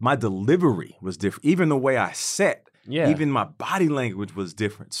 my delivery was different. Even the way I sat, even my body language was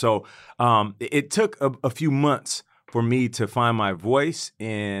different. So it took a few months for me to find my voice,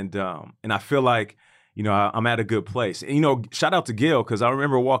 and I feel like, I'm at a good place. And, shout out to Gail, because I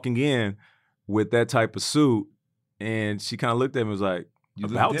remember walking in with that type of suit, and she kind of looked at me and was like,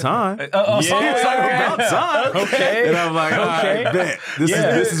 about time. It's like about time. Okay. And I'm like, all right, bet.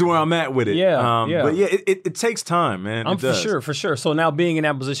 This is where I'm at with it. Yeah. But it takes time, man. For sure. So now being in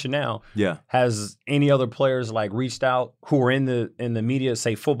that position now, has any other players like reached out who are in the media,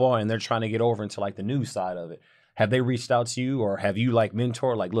 say football, and they're trying to get over into like the news side of it? Have they reached out to you, or have you like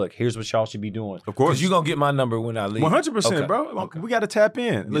mentored? Like, look, here's what y'all should be doing. Of course, because you're gonna get my number when I leave. 100%, bro. Okay. We got to tap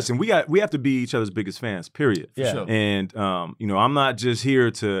in. Listen, we have to be each other's biggest fans. Period. For sure. And I'm not just here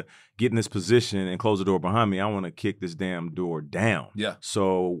to get in this position and close the door behind me. I want to kick this damn door down. Yeah.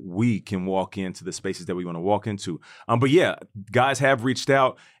 So we can walk into the spaces that we want to walk into. But yeah, guys have reached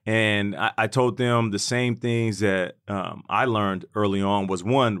out, and I told them the same things that I learned early on was,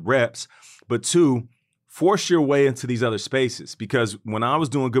 one, reps, but two, force your way into these other spaces. Because when I was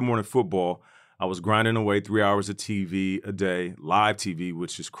doing Good Morning Football, I was grinding away 3 hours of TV a day, live TV,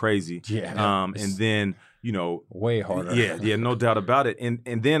 which is crazy. Yeah. And then, way harder. Yeah, no doubt about it.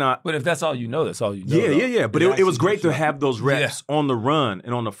 And then but if that's all you know, that's all you know. Yeah. But it was great to have those reps on the run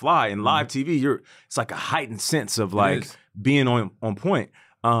and on the fly. And live TV, it's like a heightened sense of like being on point.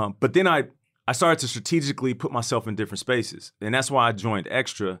 But then I started to strategically put myself in different spaces. And that's why I joined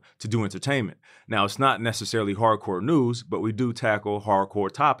Extra to do entertainment. Now, it's not necessarily hardcore news, but we do tackle hardcore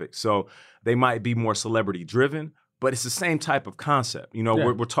topics. So they might be more celebrity driven, but it's the same type of concept.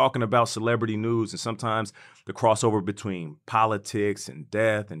 We're talking about celebrity news, and sometimes the crossover between politics and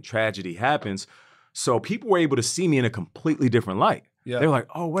death and tragedy happens. So people were able to see me in a completely different light. Yeah. They're like,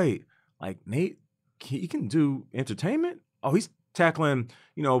 oh, wait, like Nate, he can do entertainment? Oh, he's tackling,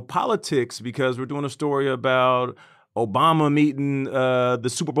 politics because we're doing a story about Obama meeting the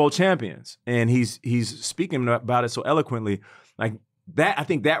Super Bowl champions, and he's speaking about it so eloquently. Like that, I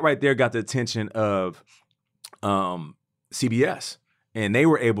think that right there got the attention of CBS, and they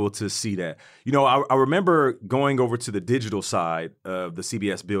were able to see that. I remember going over to the digital side of the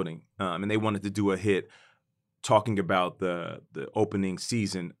CBS building, and they wanted to do a hit talking about the opening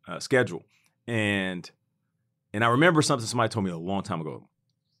season schedule, and I remember something somebody told me a long time ago.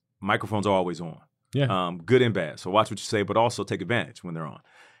 Microphones are always on. Yeah. Good and bad. So watch what you say, but also take advantage when they're on.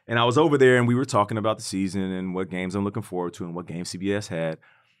 And I was over there, and we were talking about the season and what games I'm looking forward to and what games CBS had.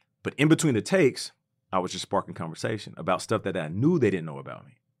 But in between the takes, I was just sparking conversation about stuff that I knew they didn't know about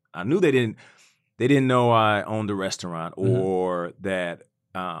me. I knew they didn't know I owned a restaurant, or that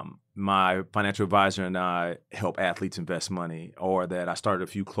my financial advisor and I help athletes invest money, or that I started a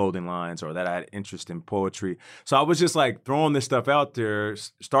few clothing lines, or that I had interest in poetry. So I was just like throwing this stuff out there,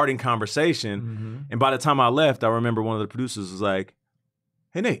 starting conversation. Mm-hmm. And by the time I left, I remember one of the producers was like,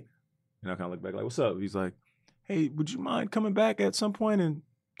 hey, Nate. And I kind of looked back like, what's up? He's like, hey, would you mind coming back at some point and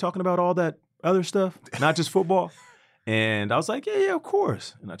talking about all that other stuff, not just football? And I was like, yeah, of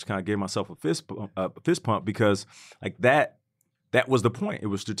course. And I just kind of gave myself a fist pump because like that was the point. It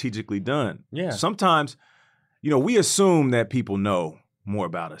was strategically done. Yeah. Sometimes, we assume that people know more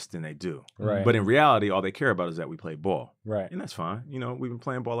about us than they do. Right. But in reality, all they care about is that we play ball. Right. And that's fine. You know, we've been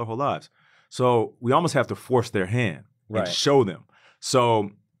playing ball our whole lives. So we almost have to force their hand and show them.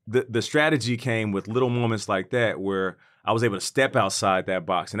 So the strategy came with little moments like that where I was able to step outside that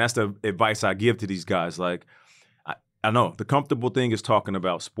box. And that's the advice I give to these guys. Like, I know the comfortable thing is talking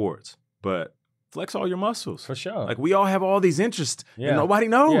about sports, but flex all your muscles. For sure. Like, we all have all these interests and nobody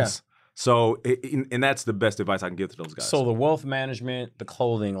knows. Yeah. So, and that's the best advice I can give to those guys. So the wealth management, the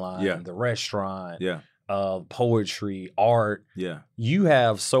clothing line, the restaurant, poetry, art. Yeah. You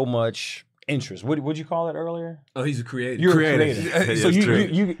have so much interest. What'd you call it earlier? Oh, he's a creative. You're a creative. So you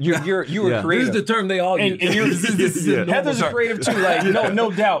were creative. This is the term they all use. And Heather's a creative too. Like,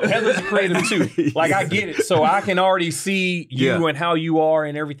 no doubt. Heather's a creative too. Like, I get it. So I can already see you and how you are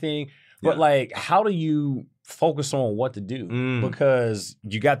and everything. But like, how do you focus on what to do? Because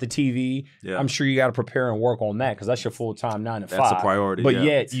you got the TV. Yeah. I'm sure you got to prepare and work on that because that's your full-time 9 to 5. That's a priority. But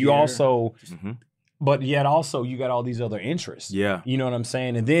yet you also... But yet also you got all these other interests. Yeah. You know what I'm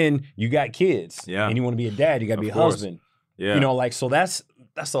saying? And then you got kids. Yeah. And you want to be a dad. You got to be a husband. Yeah. You know, like, so that's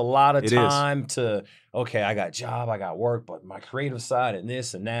a lot of time to, okay, I got job, I got work, but my creative side and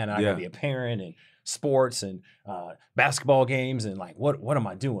this and that, and I got to be a parent and sports and basketball games and like, what am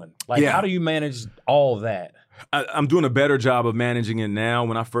I doing? Like, how do you manage all of that? I'm doing a better job of managing it now.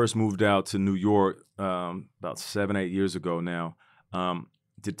 When I first moved out to New York about 7-8 years ago now,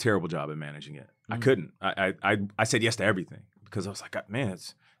 did a terrible job at managing it. I couldn't. I said yes to everything because I was like, man,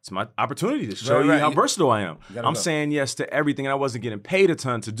 it's my opportunity to show you how versatile I am. I'm saying yes to everything, and I wasn't getting paid a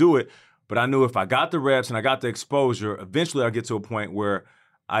ton to do it, but I knew if I got the reps and I got the exposure, eventually I'll get to a point where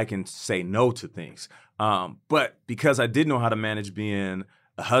I can say no to things. But because I did know how to manage being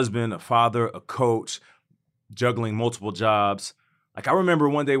a husband, a father, a coach, juggling multiple jobs, like I remember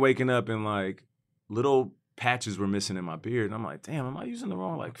one day waking up and like little patches were missing in my beard. And I'm like, damn, am I using the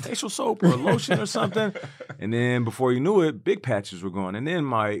wrong like facial soap or lotion or something? And then before you knew it, big patches were gone. And then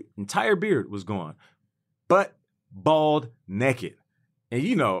my entire beard was gone. But bald, naked. And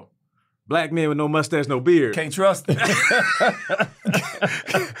you know, black men with no mustache, no beard. Can't trust it.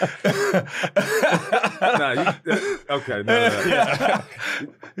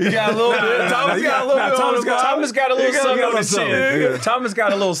 You got a little bit. Thomas got a little bit. Thomas got a little something on his chin. Thomas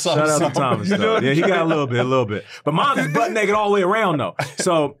got a little something. Shout out to Thomas, though. Yeah, he got a little bit. But mine was butt naked all the way around, though.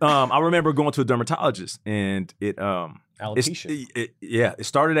 So I remember going to a dermatologist, and alopecia. It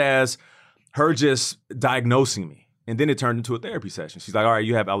started as her just diagnosing me. And then it turned into a therapy session. She's like, all right,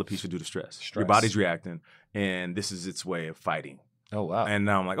 you have alopecia due to stress. Your body's reacting, and this is its way of fighting. Oh, wow. And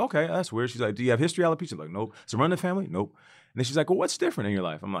now I'm like, okay, that's weird. She's like, do you have history of alopecia? I'm like, nope. So run the family? Nope. And then she's like, well, what's different in your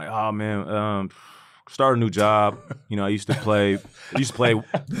life? I'm like, oh, man, start a new job. You know, I used to play.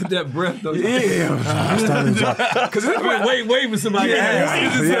 That breath, though. Yeah. Start a new job. Because wait for somebody. Wait.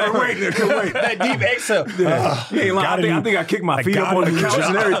 That deep exhale. I think I kicked my feet up on the couch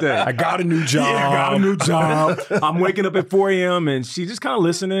and everything. I got a new job. Yeah, I got a new job. I'm waking up at 4 a.m. and she's just kind of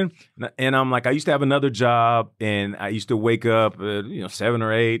listening. And I'm like, I used to have another job and I used to wake up at 7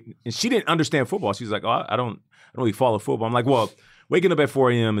 or 8. And she didn't understand football. She's like, oh, I don't really follow football. I'm like, well, waking up at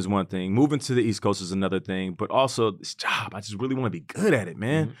 4 a.m. is one thing. Moving to the East Coast is another thing. But also this job, I just really want to be good at it,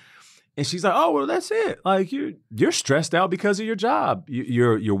 man. Mm-hmm. And she's like, oh, well, that's it. Like, you're stressed out because of your job.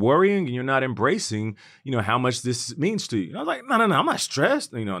 You're worrying and you're not embracing, how much this means to you. And I was like, no, I'm not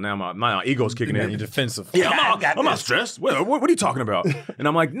stressed. Now my ego's kicking in. You're defensive. Yeah, I'm not stressed. What are you talking about? And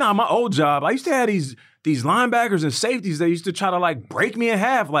I'm like, nah, my old job, I used to have these linebackers and safeties that used to try to like break me in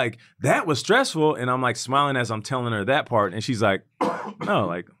half. Like, that was stressful. And I'm like smiling as I'm telling her that part. And she's like, no,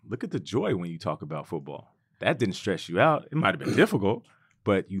 like, look at the joy when you talk about football. That didn't stress you out. It might have been difficult,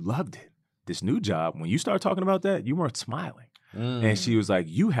 but you loved it. This new job, when you start talking about that, you weren't smiling. And she was like,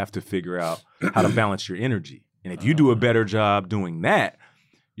 you have to figure out how to balance your energy. And if you do a better job doing that,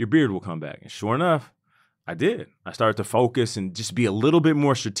 your beard will come back. And sure enough, I did. I started to focus and just be a little bit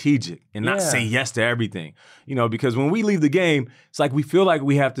more strategic and not say yes to everything. Because when we leave the game, it's like we feel like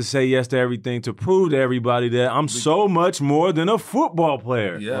we have to say yes to everything to prove to everybody that I'm so much more than a football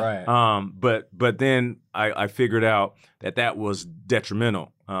player. Yeah. Right. But then I figured out that was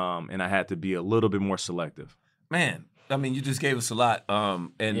detrimental, and I had to be a little bit more selective. Man, I mean, you just gave us a lot,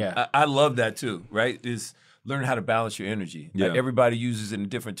 I love that too, right? Is learn how to balance your energy. Yeah. Everybody uses it in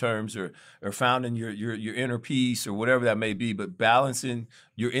different terms or found in your inner peace or whatever that may be, but balancing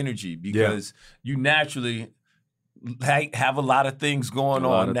your energy because you naturally have a lot of things going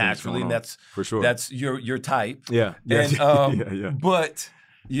on naturally. And that's for sure. That's your type. Yeah. And, but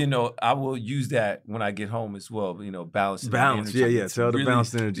I will use that when I get home as well. Balance. Balance. Yeah. Tell the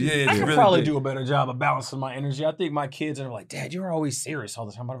balanced energy. Yeah, I could probably do a better job of balancing my energy. I think my kids are like, Dad, you're always serious all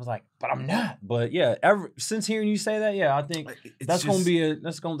the time. But I was like, but I'm not. But yeah, since hearing you say that, I think that's gonna be a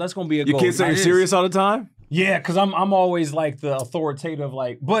goal. Your kids say you're serious all the time? Yeah, because I'm always like the authoritative,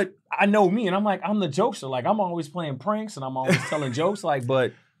 but I know me, and I'm the jokester. Like, I'm always playing pranks, and I'm always telling jokes. Like,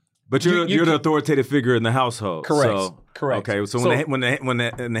 but you're the authoritative figure in the household. Correct. So, correct. Okay, so when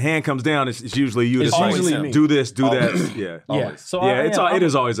the hand comes down, it's usually you. It's usually me. Do this, do that. Yeah. Always. So it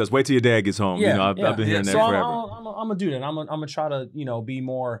is always us. Wait till your dad gets home. I've been hearing that forever. I'm gonna do that. I'm gonna try to be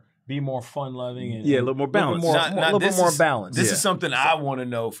more fun loving and a little more balanced. A little bit more balanced. This is something I want to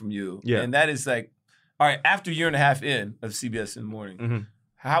know from you. Yeah. And that is like, all right, after a year and a half in of CBS in the morning,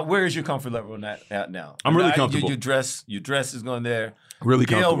 where is your comfort level on that at now? I'm really comfortable. Your dress is going there. Really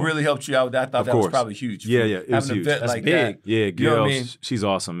comfortable. Gail really helped you out with that. I thought that was probably huge. Yeah, it was huge. That's like big. That. Yeah, Gail, you know what I mean? She's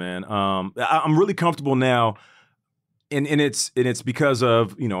awesome, man. I'm really comfortable now. And it's because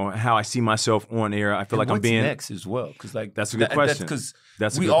of how I see myself on air. I feel like I'm being next as well, because that's a good question.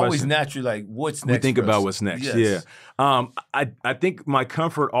 That's we always naturally like what's next. We think about what's next. Yes. Yeah. I think my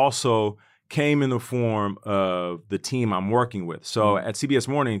comfort also came in the form of the team I'm working with. So at CBS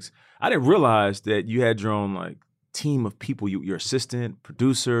Mornings, I didn't realize that you had your own team of people. Your assistant,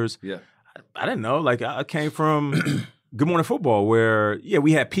 producers. Yeah. I didn't know. I came from Good Morning Football, where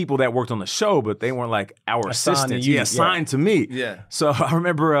we had people that worked on the show, but they weren't our assistants. Assigned to me. Yeah. So I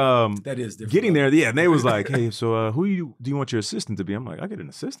remember that is different. Getting there. Yeah, and they was like, "Hey, so who do you want your assistant to be?" I'm like, "I get an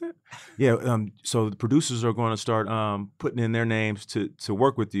assistant." Yeah. So the producers are going to start putting in their names to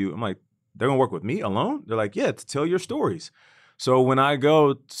work with you. I'm like, "They're going to work with me alone?" They're like, "Yeah, to tell your stories." So when I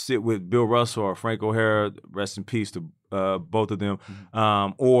go sit with Bill Russell or Frank O'Hara, rest in peace to both of them,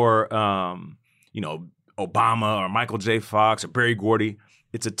 or Obama or Michael J. Fox or Barry Gordy,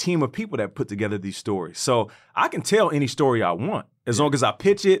 it's a team of people that put together these stories. So I can tell any story I want as long as I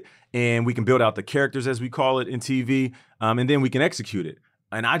pitch it and we can build out the characters, as we call it in TV, and then we can execute it.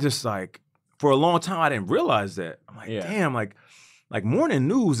 And I just for a long time, I didn't realize that. I'm like, damn, like morning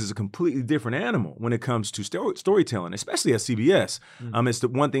news is a completely different animal when it comes to storytelling, especially at CBS. It's the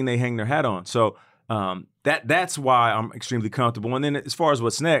one thing they hang their hat on. So that's why I'm extremely comfortable. And then as far as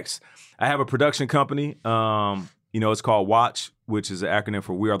what's next, I have a production company. It's called Watch, which is an acronym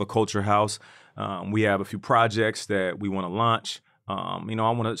for We Are the Culture House. We have a few projects that we want to launch. I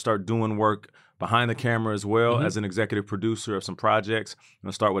want to start doing work behind the camera as well as an executive producer of some projects. I'm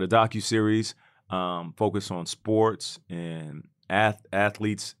going to start with a docuseries, focus on sports and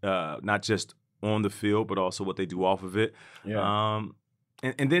athletes, not just on the field, but also what they do off of it. Yeah.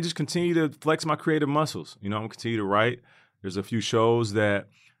 And then just continue to flex my creative muscles. I'm going to continue to write. There's a few shows that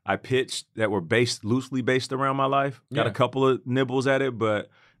I pitched that were loosely based around my life. Got a couple of nibbles at it, but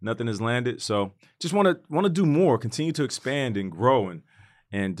nothing has landed. So just want to do more, continue to expand and grow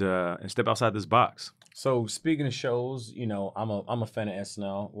and step outside this box. So speaking of shows, I'm a fan of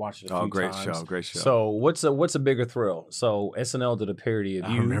SNL. Watched it a few times. Great show. So what's a bigger thrill? So SNL did a parody of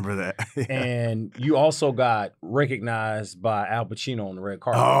you. I remember that. And you also got recognized by Al Pacino on the red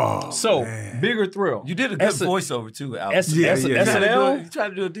carpet. Oh, so man. Bigger thrill. You did a good voiceover too, Al. SNL. You tried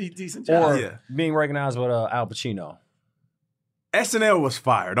to do a decent job. Or being recognized with Al Pacino. SNL was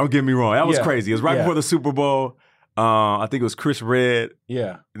fire. Don't get me wrong. That was crazy. It was right before the Super Bowl. I think it was Chris Red.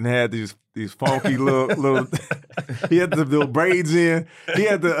 Yeah. And they had these funky little he had the little braids in. He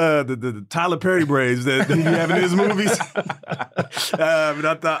had the Tyler Perry braids that he have in his movies.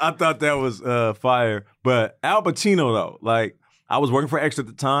 I thought that was fire. But Al Pacino though, I was working for Extra at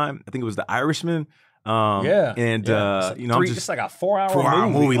the time. I think it was The Irishman. And it's like a 4-hour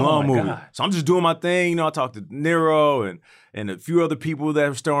movie, long movie. God. So I'm just doing my thing. I talked to Nero and a few other people that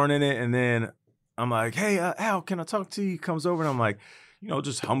were starring in it, and then I'm like, hey, Al, can I talk to you? He comes over and I'm like,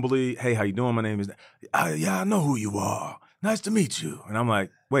 just humbly, hey, how you doing? My name is, I know who you are. Nice to meet you. And I'm like,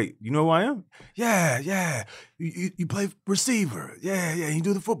 wait, you know who I am? Yeah. You play receiver. Yeah. You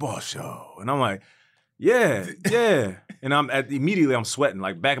do the football show. And I'm like, yeah. And immediately I'm sweating,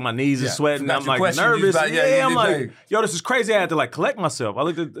 back of my knees is sweating. I'm nervous. I'm like, yo, this is crazy. I had to collect myself. I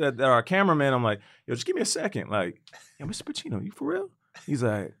looked at our cameraman. I'm like, yo, just give me a second. Yo, Mr. Pacino, you for real? He's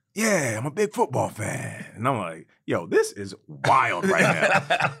like, yeah, I'm a big football fan. And I'm like, yo, this is wild right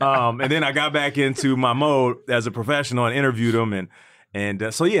now. And then I got back into my mode as a professional and interviewed him.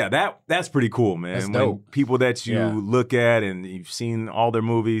 And so, that's pretty cool, man. That's dope. When people that you look at and you've seen all their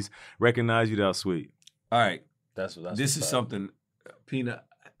movies recognize you, that's sweet. All right. That's this is something, Peanut,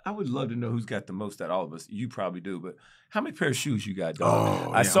 I would love to know who's got the most out of all of us. You probably do, but how many pair of shoes you got,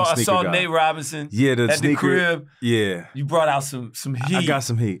 dog? I saw Nate Robinson at the crib. Yeah. You brought out some heat. I got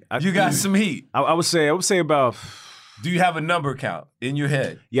some heat. You got some heat. I would say about. Do you have a number count in your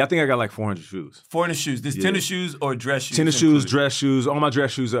head? Yeah, I think I got like 400 shoes. 400 shoes. This tennis shoes or dress shoes? Tennis shoes, dress shoes. All my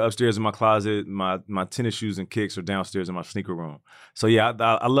dress shoes are upstairs in my closet. My tennis shoes and kicks are downstairs in my sneaker room. So yeah,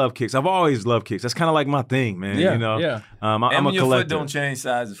 I love kicks. I've always loved kicks. That's kind of like my thing, man. Yeah, you know? Yeah. I'm a collector. Your foot don't change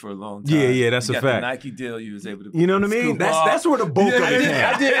sizes for a long time. Yeah, that's a fact. The Nike deal, you was able to. You know what I mean? That's where the bulk of it came.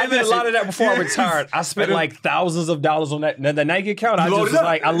 I did a lot of that before I retired. I spent like thousands of dollars on that. The Nike account, I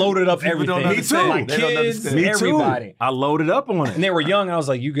loaded up everything. Me too. My kids, everybody. I loaded up on it. And they were young. I was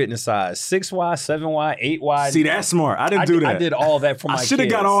like, you getting a size 6Y, 7Y, 8Y. See, that's smart. I didn't do that. I did all that for my kids. I should have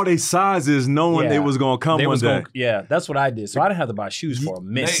got all these sizes knowing they was going to come one day. Yeah, that's what I did. So I didn't have to buy shoes for a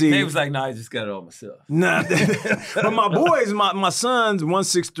minute. They was like, I just got it all myself. Nah. But my boys, my sons,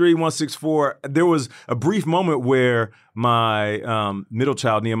 163, 164, there was a brief moment where my middle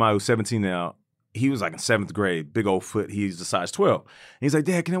child, Nehemiah, who's 17 now, he was like in 7th grade, big old foot. He's a size 12. And he's like,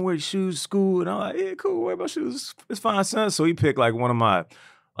 Dad, can I wear your shoes to school? And I'm like, yeah, cool, wear my shoes. It's fine, son. So he picked like one of my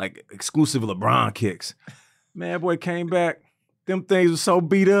like exclusive LeBron kicks. Man, boy came back. Them things were so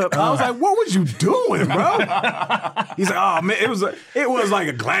beat up. I was like, what was you doing, bro? He's like, oh, man, it was like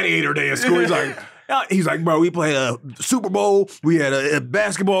a gladiator day at school. He's like, bro, we played a Super Bowl, we had a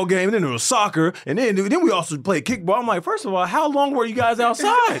basketball game, and then there was soccer, and then we also played kickball. I'm like, first of all, how long were you guys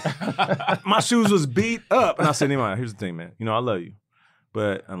outside? My shoes was beat up. And I said, Nehemiah, here's the thing, man. You know, I love you.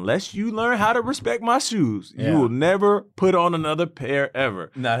 But unless you learn how to respect my shoes, you will never put on another pair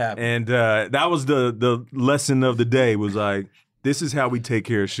ever. Not happening. And that was the lesson of the day was like, this is how we take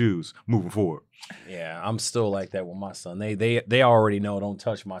care of shoes moving forward. Yeah, I'm still like that with my son. They already know don't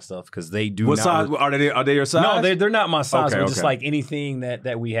touch my stuff because they do. What size are they your size? No, they're not my size. Okay, just like anything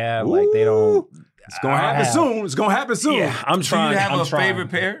that we have, like they don't. It's gonna happen soon. It's gonna happen soon. Yeah, I'm trying. Do you have a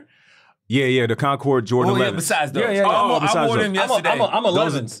favorite pair? Yeah, the Concord Jordan 11. Yeah, besides those. Yeah. I wore them yesterday. I'm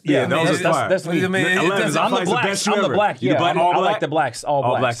 11s. Yeah, those are fire. That's me. 11s. I'm the black. I'm the black. Yeah, I like the blacks.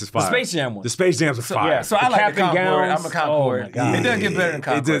 All blacks is fire. The Space Jam one. The Space Jams are fire. Yeah, so I like the Concord. I'm a Concord. It doesn't get better than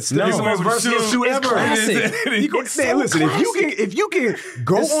Concord. It's the most versatile shoe ever. Man, listen, if you can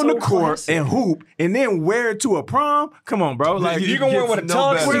go on the court and hoop and then wear it to a prom, come on, bro. Like you can wear it with a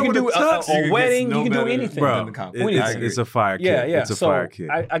tux. You can do a wedding. You can do anything, bro. It's a fire kit. Yeah. It's a fire kit.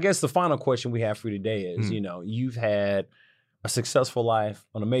 I guess the final question we have for you today is, you've had a successful life,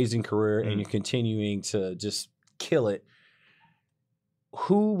 an amazing career, and you're continuing to just kill it.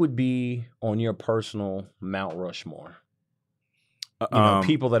 Who would be on your personal Mount Rushmore?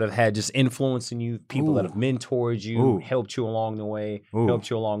 People that have had just influence in you, people that have mentored you, helped you along the way,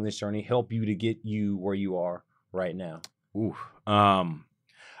 helped you along this journey, help you to get you where you are right now.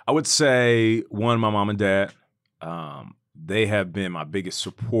 I would say one, my mom and dad. They have been my biggest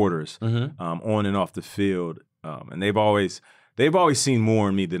supporters on and off the field, and they've always seen more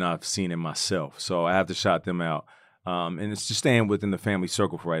in me than I've seen in myself. So I have to shout them out. And it's just staying within the family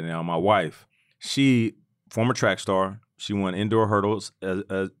circle for right now. My wife, she former track star. She won indoor hurdles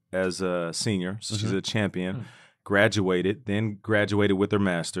as a senior. So she's a champion. Graduated with her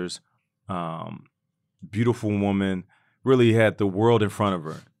master's. Beautiful woman. Really had the world in front of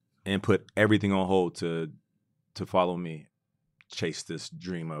her and put everything on hold to follow me, chase this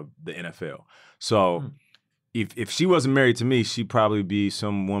dream of the NFL. So if she wasn't married to me, she'd probably be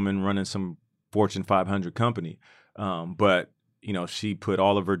some woman running some Fortune 500 company. But, she put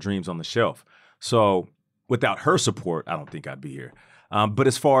all of her dreams on the shelf. So without her support, I don't think I'd be here. But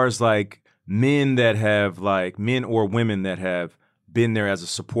as far as like men or women that have been there as a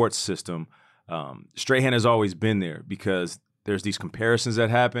support system, Strahan has always been there because there's these comparisons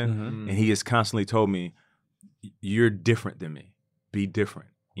that happen. And he has constantly told me, you're different than me. Be different.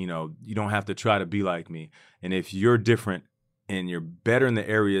 You don't have to try to be like me. And if you're different and you're better in the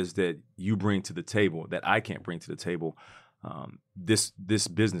areas that you bring to the table that I can't bring to the table, this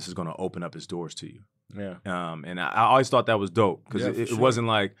business is going to open up its doors to you. Yeah. And I always thought that was dope because it wasn't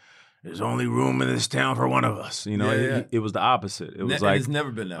like there's only room in this town for one of us. It was the opposite. It was like it's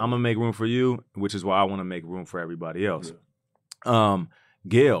never been that. I'm gonna make room for you, which is why I want to make room for everybody else. Yeah.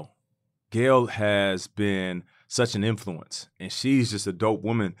 Gail has been such an influence, and she's just a dope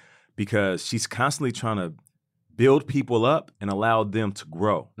woman because she's constantly trying to build people up and allow them to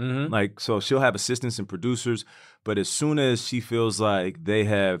grow. So she'll have assistants and producers, but as soon as she feels like they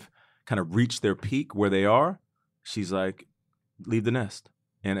have kind of reached their peak where they are, she's like, leave the nest,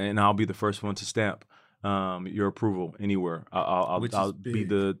 and I'll be the first one to stamp your approval anywhere. I'll be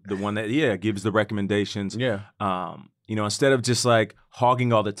the one that gives the recommendations. instead of just like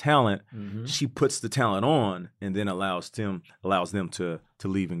hogging all the talent, she puts the talent on and then allows them to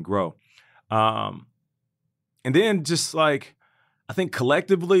leave and grow. And then just like, I think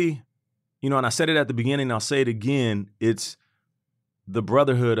collectively, and I said it at the beginning, I'll say it again, it's the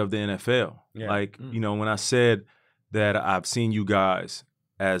brotherhood of the NFL. Yeah. Like, when I said that I've seen you guys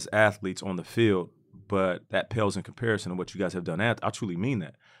as athletes on the field, but that pales in comparison to what you guys have done. I truly mean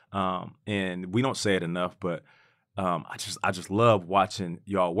that. And we don't say it enough, but I just love watching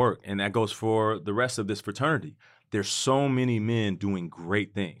y'all work. And that goes for the rest of this fraternity. There's so many men doing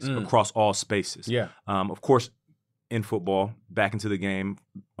great things across all spaces. Yeah. Of course, in football, back into the game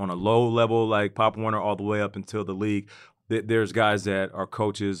on a low level like Pop Warner all the way up until the league. There's guys that are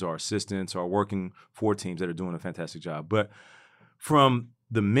coaches or assistants or working for teams that are doing a fantastic job. But from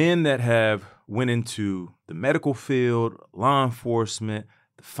the men that have went into the medical field, law enforcement,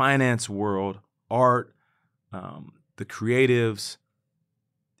 the finance world, art, the creatives,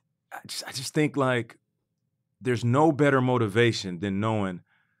 I just think like there's no better motivation than knowing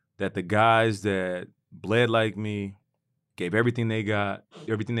that the guys that bled like me, gave everything they got,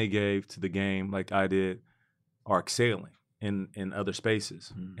 everything they gave to the game like I did, are excelling in other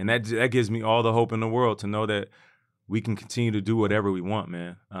spaces. And that gives me all the hope in the world to know that we can continue to do whatever we want,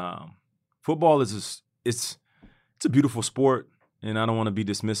 man. Football is it's a beautiful sport, and I don't want to be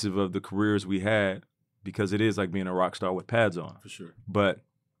dismissive of the careers we had because it is like being a rock star with pads on. For sure. But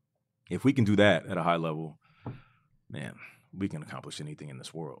if we can do that at a high level, man, we can accomplish anything in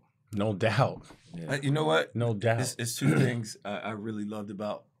this world. No doubt. Yeah. You know what? No doubt. It's two things I really loved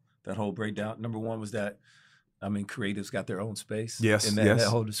about that whole breakdown. Number one was that, creatives got their own space. Yes, and that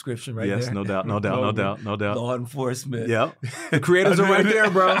whole description right there. Yes, no doubt. Law enforcement. Yep. The creatives are right there,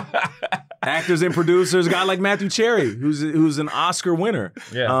 bro. Actors and producers, a guy like Matthew Cherry, who's an Oscar winner.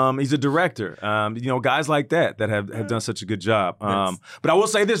 Yeah. He's a director. Guys like that have done such a good job. But I will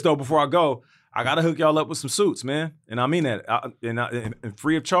say this, though, before I go, I got to hook y'all up with some suits, man. And I mean that. And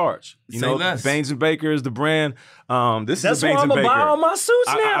free of charge. Baines & Baker is the brand. This is Baines & Baker. That's why I'm going to buy all my suits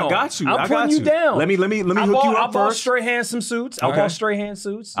now. I got you. I'm putting you down. Let me hook you up first. I bought straight hand some suits. I bought straight hand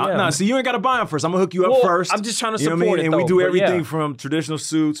suits. See, you ain't got to buy them first. I'm going to hook you up first. I'm just trying to support it, And we do everything from traditional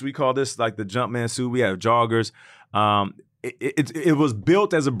suits. We call this like the Jumpman suit. We have joggers. It was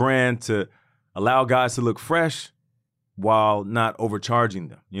built as a brand to allow guys to look fresh while not overcharging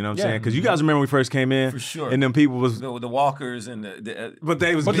them. You know what I'm saying? Because you guys remember when we first came in? For sure. And then people was... The walkers and but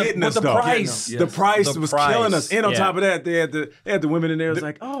they was getting us, though. The price was killing us. And on top of that, they had the women in there. It was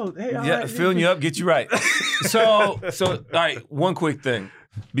like, oh, hey, all right. Filling you up, get you right. So, all right, one quick thing.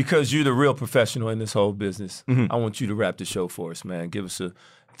 Because you're the real professional in this whole business, I want you to wrap the show for us, man.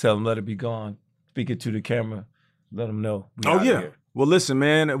 Tell them, let it be gone. Speak it to the camera. Let them know. Here. Well, listen,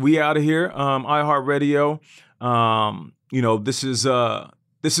 man, we out of here. iHeartRadio. This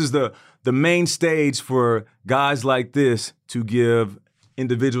is the main stage for guys like this to give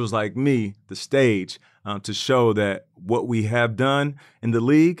individuals like me the stage to show that what we have done in the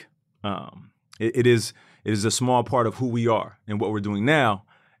league, it is a small part of who we are, and what we're doing now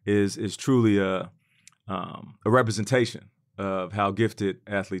is truly a representation of how gifted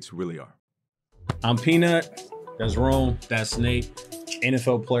athletes really are. I'm Peanut. That's Rome. That's Nate.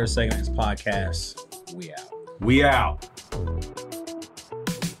 NFL Player Second Acts Podcast. We out. We out.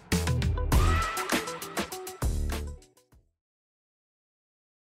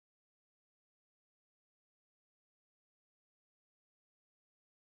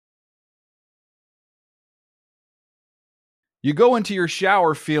 You go into your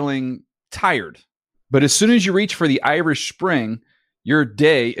shower feeling tired, but as soon as you reach for the Irish Spring, your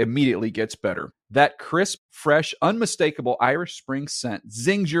day immediately gets better. That crisp, fresh, unmistakable Irish Spring scent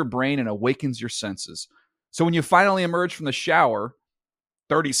zings your brain and awakens your senses. So when you finally emerge from the shower,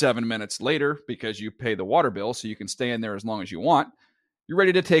 37 minutes later, because you pay the water bill so you can stay in there as long as you want, you're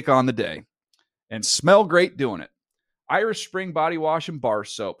ready to take on the day. And smell great doing it. Irish Spring Body Wash and Bar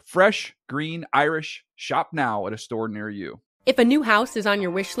Soap. Fresh, green, Irish. Shop now at a store near you. If a new house is on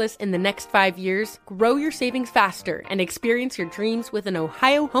your wish list in the next 5 years, grow your savings faster and experience your dreams with an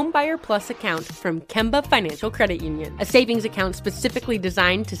Ohio Homebuyer Plus account from Kemba Financial Credit Union. A savings account specifically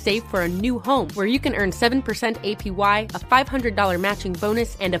designed to save for a new home where you can earn 7% APY, a $500 matching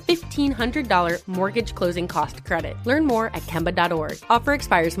bonus, and a $1,500 mortgage closing cost credit. Learn more at Kemba.org. Offer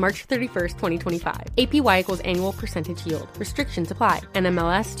expires March 31st, 2025. APY equals annual percentage yield. Restrictions apply.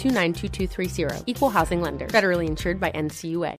 NMLS 292230. Equal housing lender. Federally insured by NCUA.